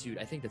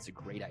think that's a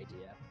great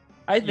idea.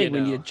 I think You we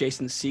need know. a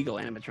Jason Segel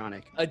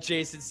animatronic. A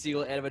Jason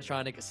Segel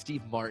animatronic, a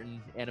Steve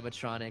Martin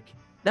animatronic.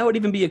 That would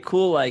even be a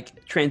cool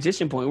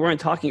transition point. We weren't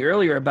talking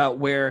earlier about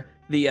where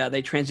they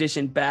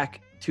transitioned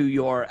back to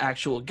your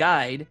actual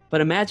guide, but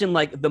imagine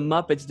the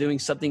Muppets doing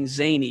something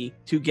zany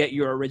to get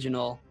your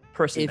original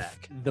person If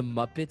back. the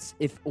Muppets,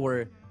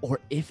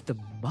 if the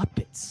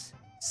Muppets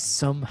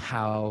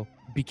somehow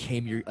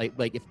became your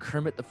like if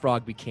Kermit the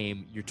Frog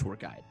became your tour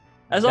guide.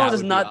 As long that as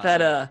it's would be not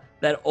awesome.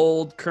 that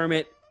old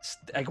Kermit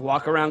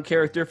walk around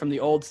character from the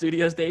old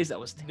studios days that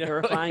was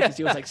terrifying because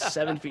he was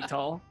 7 feet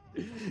tall.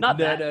 Not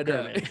no, that no,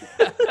 Kermit.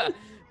 no.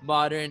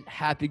 Modern,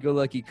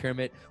 happy-go-lucky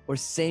Kermit, or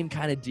same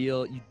kind of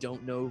deal. You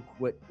don't know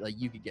what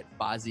you could get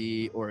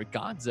Fozzie or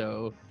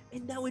Gonzo,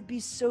 and that would be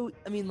so.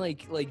 I mean,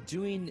 like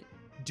doing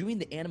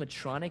the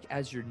animatronic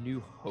as your new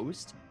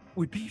host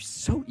would be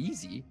so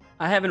easy.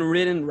 I haven't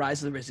ridden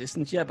Rise of the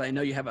Resistance yet, but I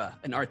know you have an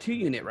R2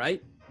 unit,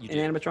 right? You An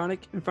do. animatronic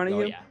in front of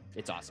Oh you. yeah,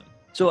 it's awesome.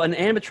 So an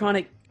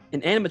animatronic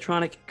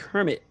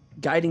Kermit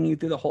guiding you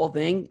through the whole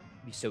thing,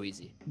 It'd be so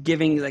easy.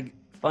 giving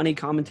funny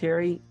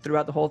commentary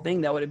throughout the whole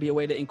thing. That would be a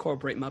way to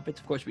incorporate Muppets.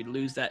 Of course, we'd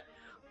lose that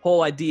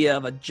whole idea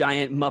of a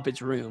giant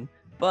Muppets room,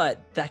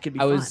 but that could be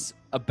I fun. was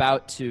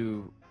about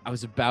to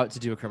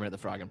do a Kermit the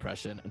Frog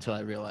impression until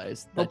I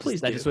realized Well, that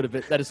please that do. just would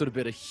have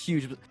been a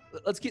huge.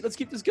 Let's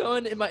keep this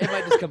going. It might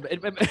just come.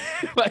 It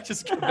might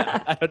just come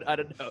back. I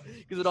don't know,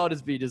 because it'd all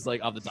just be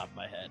off the top of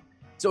my head.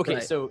 So okay,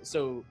 Right.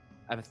 so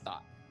I have a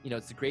thought.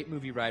 It's a great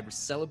movie ride. We're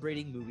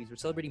celebrating movies. We're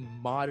celebrating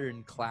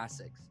modern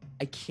classics.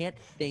 I can't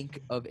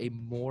think of a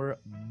more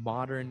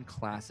modern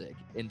classic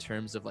in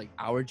terms of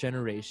our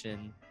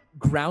generation,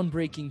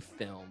 groundbreaking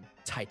film,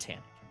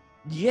 Titanic.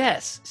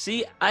 Yes.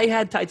 See, I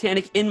had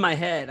Titanic in my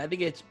head. I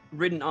think it's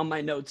written on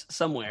my notes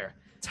somewhere.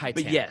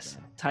 Titanic. But yes,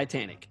 man.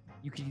 Titanic.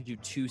 You could do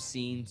two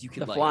scenes. You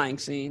could The flying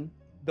scene.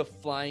 the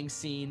flying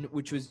scene,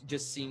 which was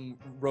just seeing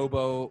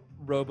Robo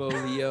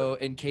Leo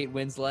and Kate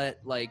Winslet,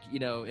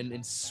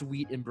 in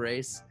sweet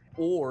embrace,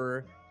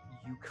 or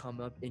you come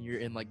up and you're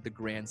in the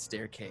grand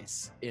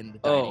staircase in the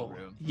dining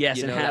room. Yes,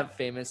 you and know, have that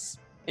famous.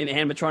 an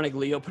animatronic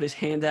Leo put his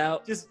hand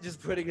out.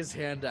 Just putting his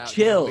hand out. just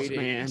Chills, waiting.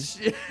 man.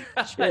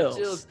 Chills.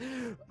 Chills.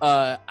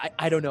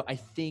 I don't know. I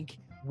think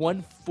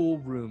one full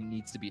room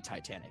needs to be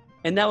Titanic.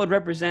 And that would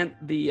represent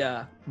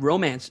the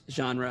romance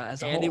genre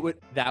as a And whole. it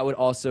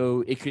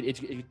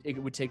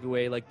would take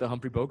away the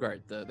Humphrey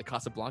Bogart, the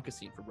Casablanca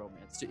scene for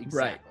romance. Too.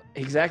 Right.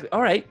 Exactly. Exactly.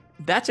 All right.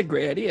 That's a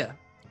great idea.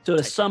 So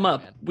to sum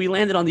up, man. we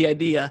landed on the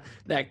idea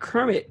that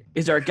Kermit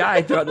is our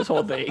guide throughout this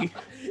whole thing.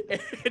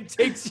 It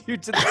takes you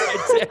to the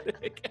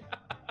Titanic.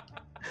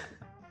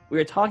 We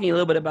were talking a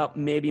little bit about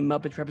maybe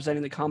Muppets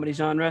representing the comedy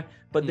genre,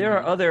 but there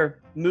are other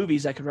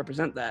movies that could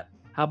represent that.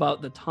 How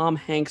about the Tom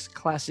Hanks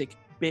classic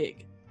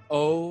Big?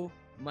 Oh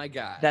my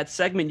God. That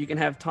segment, you can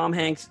have Tom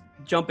Hanks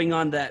jumping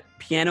on that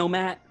piano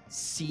mat.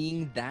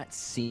 Seeing that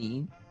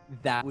scene,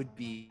 that would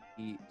be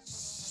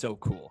so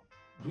cool.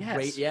 Yes.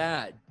 Great.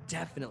 Yeah,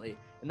 definitely.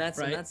 And that's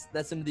Right.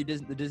 that's under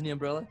the Disney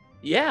umbrella.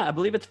 Yeah, I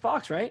believe it's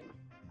Fox, right?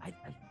 I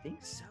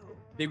think so.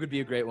 Big would be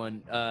a great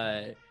one.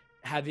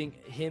 Having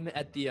him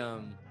at the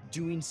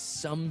doing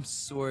some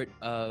sort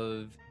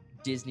of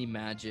Disney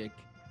magic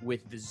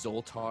with the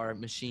Zoltar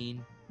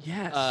machine.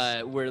 Yes.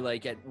 Where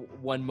at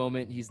one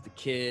moment he's the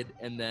kid,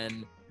 and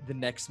then the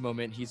next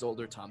moment he's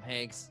older Tom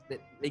Hanks. That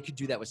they could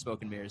do that with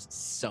Smoke and Mirrors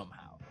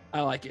somehow.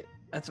 I like it.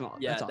 That's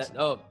Yeah.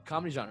 awesome.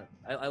 Comedy genre.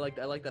 I like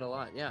that a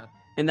lot. Yeah.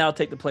 and that'll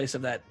take the place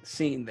of that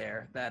scene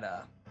there, that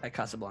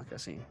Casablanca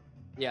scene.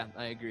 Yeah,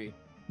 I agree.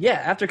 Yeah,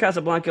 after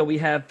Casablanca, we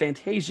have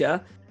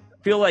Fantasia.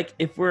 I feel like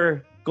if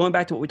we're going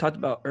back to what we talked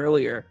about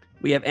earlier,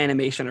 we have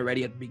animation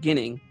already at the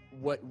beginning.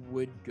 What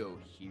would go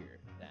here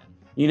then?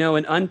 You know,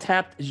 an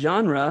untapped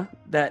genre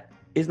that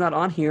is not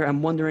on here,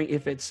 I'm wondering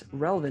if it's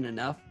relevant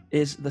enough,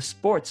 is the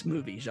sports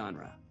movie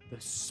genre. The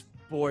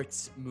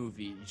sports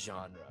movie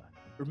genre.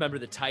 Remember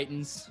the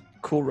Titans?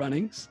 Cool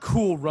Runnings.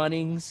 Cool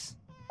Runnings.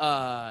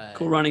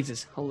 Cool Runnings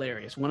is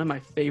hilarious. One of my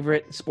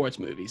favorite sports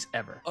movies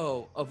ever.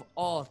 Oh, of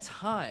all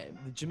time,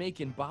 the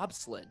Jamaican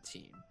bobsled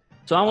team.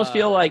 So I almost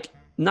feel like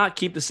not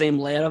keep the same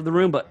layout of the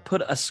room, but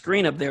put a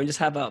screen up there and just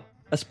have a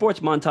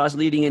sports montage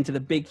leading into the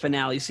big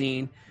finale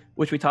scene,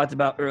 which we talked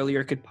about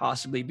earlier could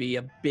possibly be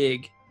a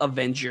big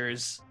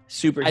Avengers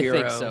superhero.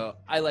 I think so.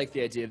 I like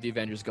the idea of the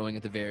Avengers going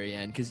at the very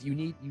end because you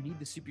need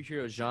the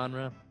superhero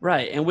genre.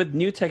 Right. And with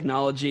new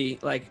technology,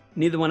 like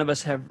neither one of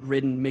us have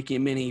ridden Mickey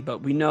and Minnie, but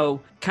we know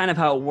kind of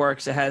how it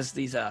works. It has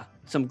these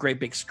some great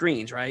big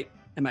screens, right?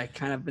 Am I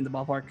kind of in the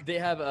ballpark? They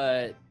have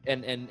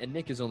and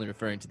Nick is only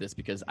referring to this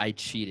because I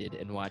cheated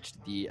and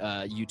watched the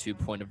YouTube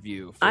point of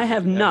view. I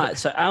have not,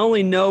 so I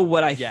only know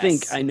what I Yes.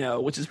 think I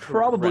know, which is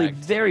probably Correct.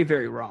 very,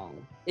 very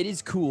wrong. It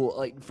is cool.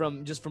 Like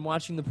from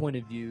watching the point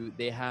of view,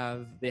 they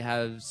have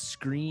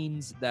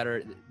screens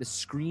the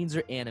screens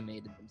are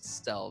animated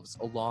themselves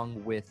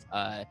along with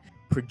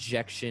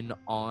projection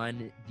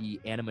on the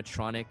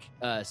animatronic.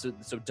 So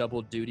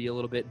double duty a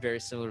little bit, very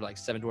similar to like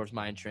Seven Dwarfs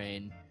Mine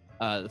Train.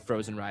 The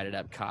Frozen ride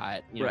at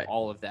Epcot, Right.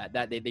 all of that.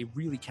 That they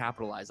really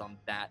capitalize on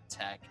that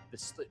tech.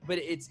 But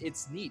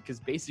it's neat because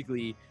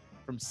basically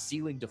from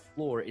ceiling to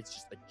floor, it's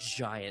just a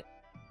giant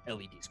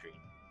LED screen.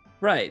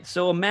 Right.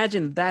 So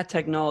imagine that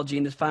technology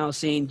in this final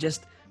scene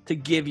just to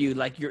give you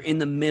like you're in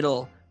the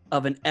middle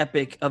of an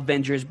epic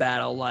Avengers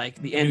battle, like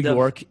the end New of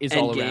York is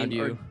all Endgame, around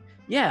you. or-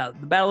 yeah,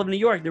 the Battle of New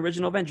York, the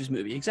original Avengers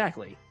movie,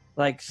 exactly.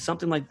 Like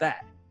something like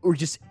that. Or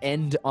just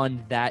end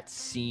on that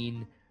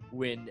scene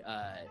when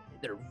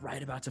they're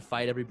right about to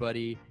fight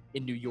everybody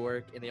in New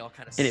York and they all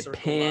kind of And it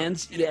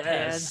pans,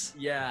 yes.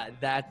 Yeah,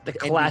 that The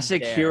ending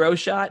classic there. hero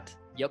shot.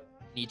 Yep.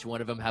 Each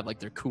one of them have like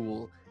their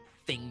cool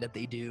thing that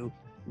they do.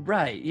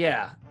 Right,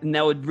 yeah. And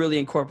that would really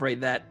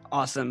incorporate that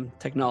awesome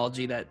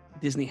technology that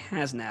Disney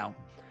has now.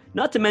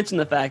 Not to mention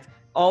the fact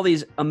all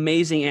these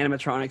amazing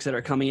animatronics that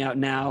are coming out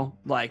now,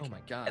 like Oh my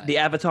god. the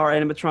Avatar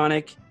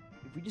animatronic.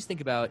 If we just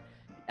think about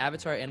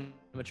Avatar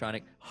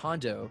animatronic,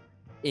 Hondo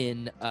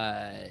in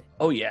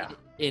Oh yeah.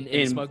 in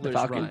In Smuggler's the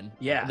Falcon? Run,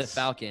 Yes. the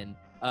Falcon.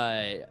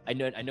 I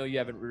know you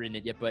haven't written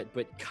it yet, but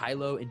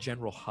Kylo and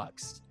General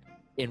Hux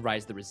in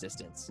Rise of the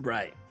Resistance.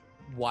 Right.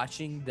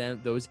 Watching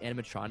those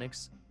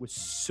animatronics was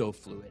so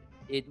fluid.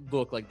 It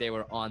looked like they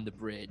were on the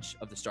bridge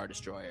of the Star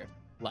Destroyer,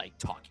 like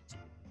talking to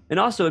you. And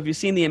also, if you've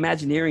seen the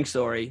Imagineering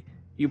story,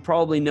 you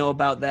probably know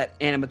about that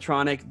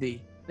animatronic.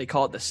 They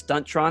call it the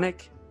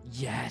Stuntronic.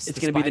 Yes, It's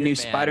going to be the new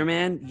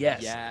Spider-Man.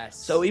 Yes. Yes.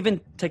 So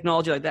even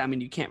technology like that, I mean,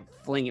 you can't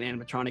fling an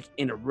animatronic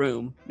in a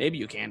room. Maybe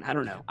you can. I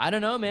don't know. I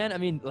don't know, man. I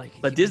mean, like,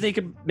 But Disney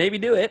could maybe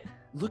do it.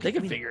 look. they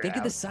could I mean, figure it think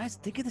of the out. size.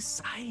 Think of the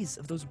size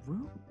of those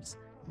rooms.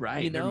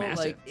 Right. You They're know, massive.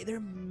 like they're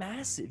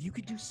massive. You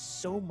could do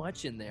so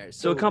much in there.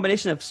 So a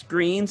combination of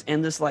screens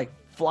and this like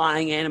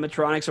flying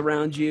animatronics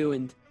around you,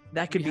 and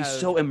that could We be have-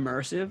 so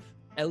immersive.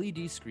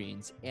 LED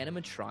screens,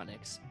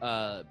 animatronics,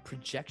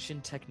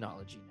 projection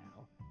technology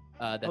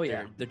now. That Oh,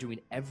 yeah. they're doing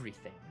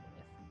everything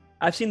with.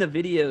 I've seen the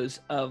videos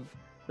of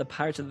the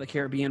Pirates of the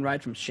Caribbean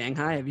ride from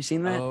Shanghai. Have you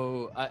seen that?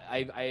 Oh,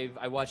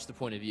 I watched the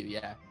point of view.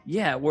 Yeah.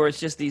 Yeah, where it's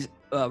just these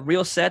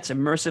real sets,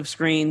 immersive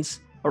screens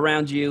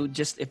around you.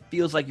 Just it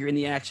feels like you're in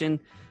the action.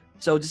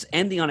 So just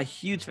ending on a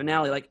huge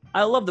finale. Like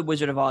I love the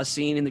Wizard of Oz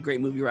scene in the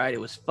Great Movie Ride.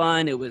 It was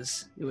fun. It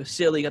was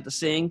silly. Got to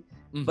sing.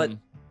 But Mhm.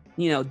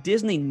 you know,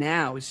 Disney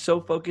now is so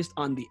focused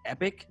on the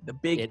epic, the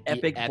big The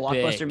epic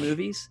blockbuster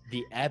movies.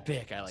 The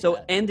epic. I like So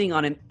that. ending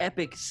on an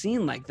epic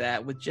scene like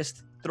that with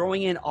just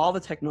throwing in all the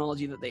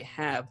technology that they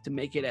have to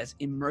make it as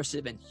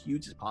immersive and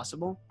huge as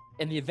possible.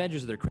 And the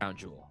Avengers are their crown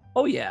jewel.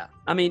 Oh yeah.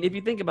 I mean, if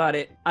you think about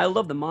it, I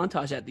love the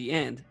montage at the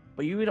end,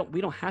 but we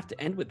don't have to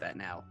end with that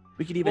now.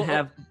 We could even Well,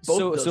 have both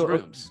so- those so,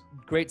 rooms.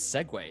 Great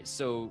segue.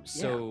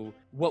 So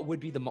what would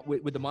be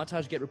would the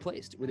montage get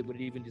replaced? Would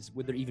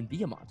there even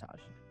be a montage?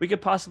 We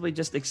could possibly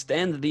just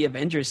extend the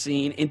Avengers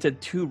scene into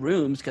 2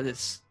 rooms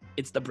because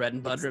it's the bread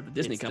and butter of the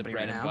Disney It's the company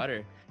bread right and now.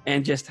 butter.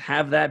 And just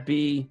have that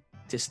be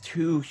just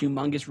 2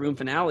 humongous room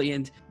finale,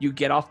 and you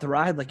get off the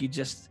ride like you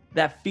just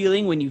that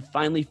feeling when you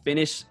finally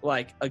finish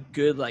like a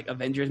good like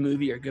Avengers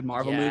movie or a good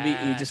Marvel movie,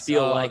 and you just Yes.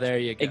 feel Oh, like there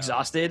you go.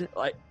 exhausted,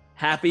 like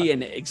happy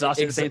and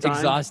exhausted at the same time.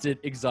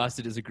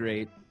 Exhausted is a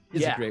great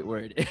Yeah.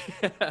 word.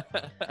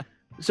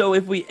 So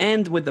if we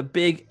end with a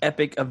big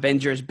epic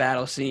Avengers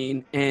battle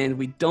scene and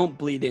we don't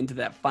bleed into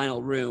that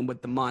final room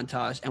with the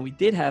montage, and we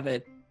did have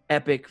an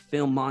epic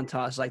film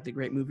montage like the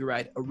Great Movie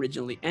Ride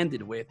originally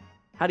ended with,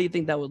 how do you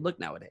think that would look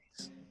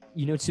nowadays?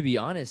 You know, to be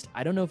honest,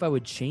 I don't know if I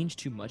would change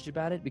too much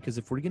about it because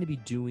if we're going to be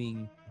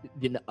doing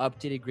an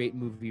updated Great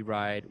Movie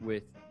Ride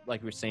with,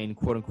 like we were saying,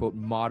 quote unquote,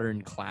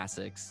 modern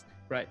classics,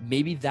 Right.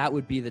 maybe that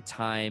would be the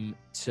time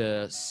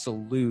to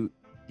salute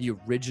the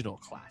original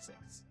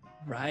classics.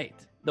 Right.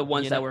 The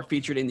ones You that know- were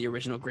featured in the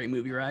original Great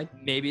Movie Ride.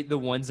 Maybe the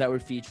ones that were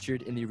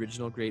featured in the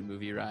original Great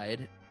Movie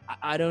Ride.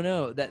 I don't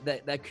know.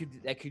 That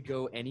could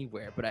go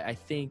anywhere. But I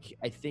think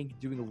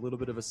doing a little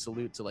bit of a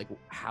salute to like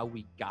how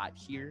we got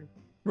here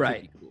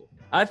Right. could be cool.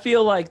 I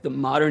feel like the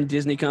modern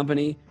Disney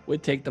company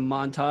would take the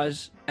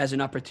montage as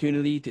an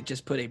opportunity to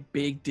just put a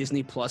big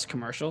Disney Plus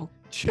commercial.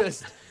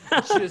 Just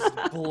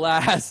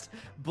blast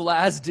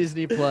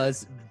Disney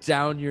Plus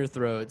down your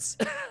throats.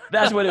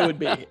 That's what it would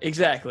be.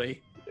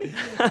 Exactly.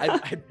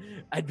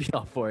 I'd be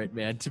all for it,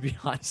 man. To be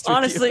honest, with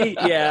Honestly, you.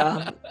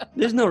 yeah.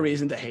 There's no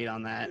reason to hate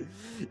on that.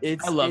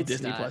 it's I love it's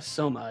Disney not. Plus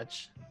so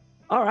much.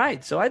 All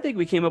right, so I think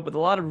we came up with a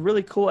lot of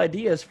really cool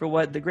ideas for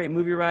what the Great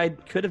Movie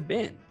Ride could have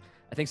been.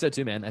 I think so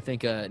too, man. I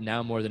think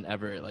now more than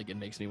ever, like it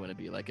makes me want to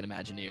be like an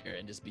Imagineer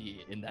and just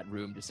be in that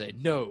room to say,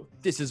 no,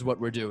 this is what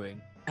we're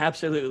doing.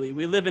 Absolutely.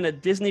 We live in a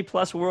Disney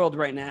Plus world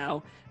right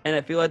now, and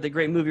I feel like the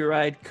Great Movie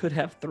Ride could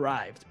have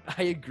thrived.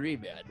 I agree,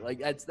 man. Like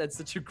that's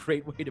such a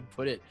great way to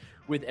put it.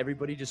 With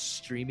everybody just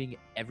streaming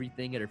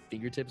everything at our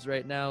fingertips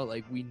right now,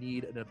 like we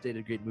need an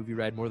updated Great Movie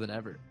Ride more than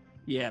ever.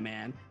 Yeah,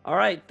 man. All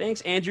right,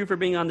 thanks, Andrew, for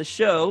being on the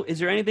show. Is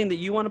there anything that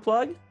you want to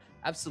plug?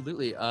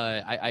 Absolutely.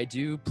 I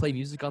do play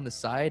music on the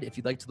side. If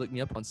you'd like to look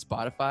me up on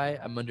Spotify,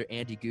 I'm under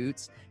Andy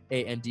Gootz,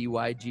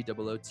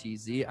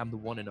 ANDYGOOTZ. I'm the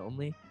one and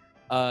only.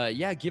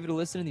 Yeah, give it a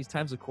listen in these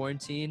times of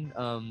quarantine.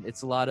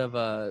 It's a lot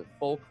of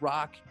folk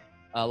rock,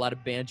 a lot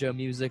of banjo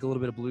music, a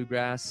little bit of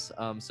bluegrass.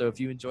 So if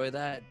you enjoy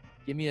that,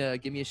 give me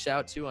a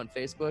shout too on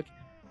Facebook.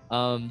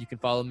 You can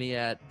follow me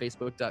at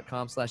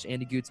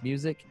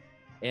facebook.com/AndyGootzMusic.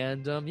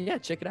 And yeah,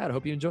 check it out. I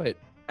hope you enjoy it.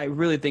 I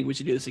really think we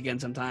should do this again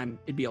sometime.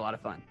 It'd be a lot of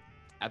fun.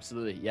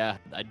 Absolutely. Yeah.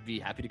 I'd be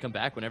happy to come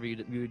back whenever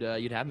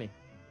you'd have me.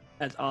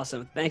 That's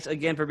awesome. Thanks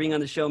again for being on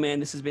the show, man.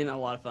 This has been a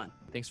lot of fun.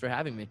 Thanks for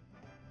having me.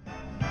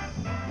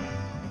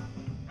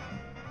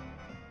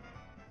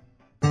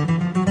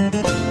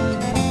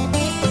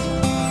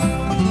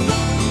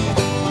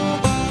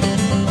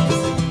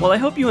 Well, I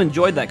hope you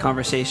enjoyed that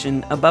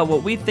conversation about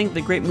what we think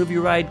the Great Movie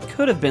Ride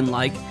could have been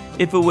like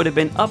if it would have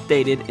been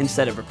updated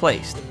instead of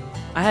replaced.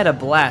 I had a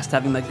blast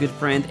having my good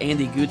friend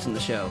Andy Gootz on the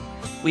show.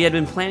 We had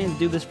been planning to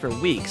do this for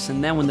weeks,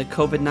 and then when the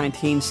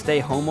COVID-19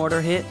 stay-home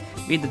order hit,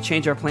 we had to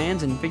change our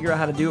plans and figure out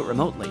how to do it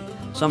remotely.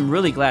 So I'm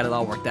really glad it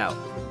all worked out.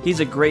 He's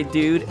a great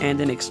dude and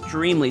an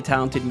extremely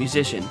talented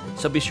musician,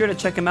 so be sure to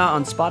check him out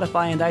on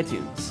Spotify and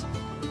iTunes.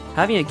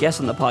 Having a guest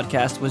on the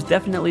podcast was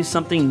definitely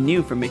something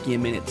new for Mickey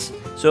in Minutes,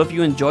 so if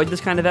you enjoyed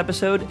this kind of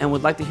episode and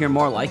would like to hear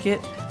more like it,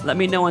 let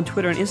me know on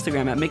Twitter and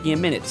Instagram at Mickey in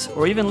Minutes,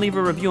 or even leave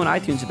a review on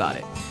iTunes about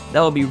it.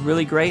 That would be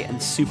really great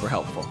and super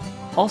helpful.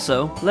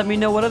 Also, let me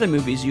know what other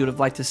movies you would have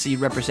liked to see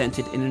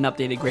represented in an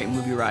updated Great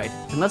Movie Ride,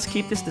 and let's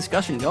keep this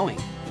discussion going.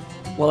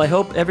 Well, I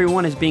hope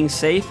everyone is being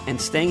safe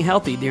and staying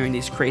healthy during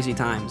these crazy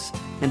times,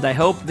 and I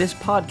hope this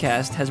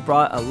podcast has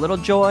brought a little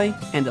joy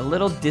and a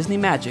little Disney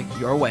magic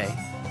your way.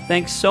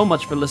 Thanks so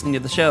much for listening to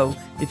the show.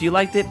 If you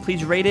liked it,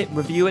 please rate it,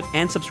 review it,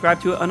 and subscribe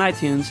to it on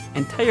iTunes,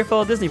 and tell your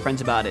fellow Disney friends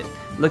about it.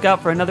 Look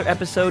out for another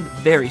episode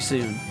very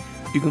soon.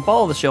 You can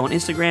follow the show on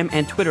Instagram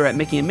and Twitter at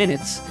Mickey in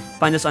Minutes,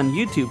 find us on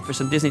YouTube for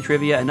some Disney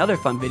trivia and other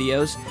fun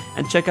videos,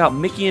 and check out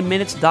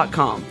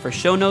MickeyInMinutes.com for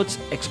show notes,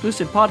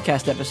 exclusive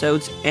podcast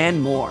episodes,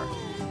 and more.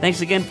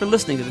 Thanks again for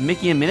listening to the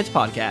Mickey in Minutes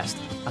podcast.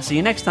 I'll see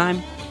you next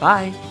time.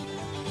 Bye.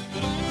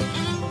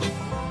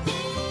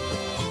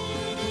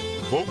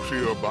 Folks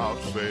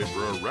hereabouts say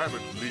Brer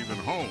Rabbit's leaving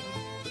home.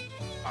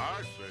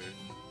 I say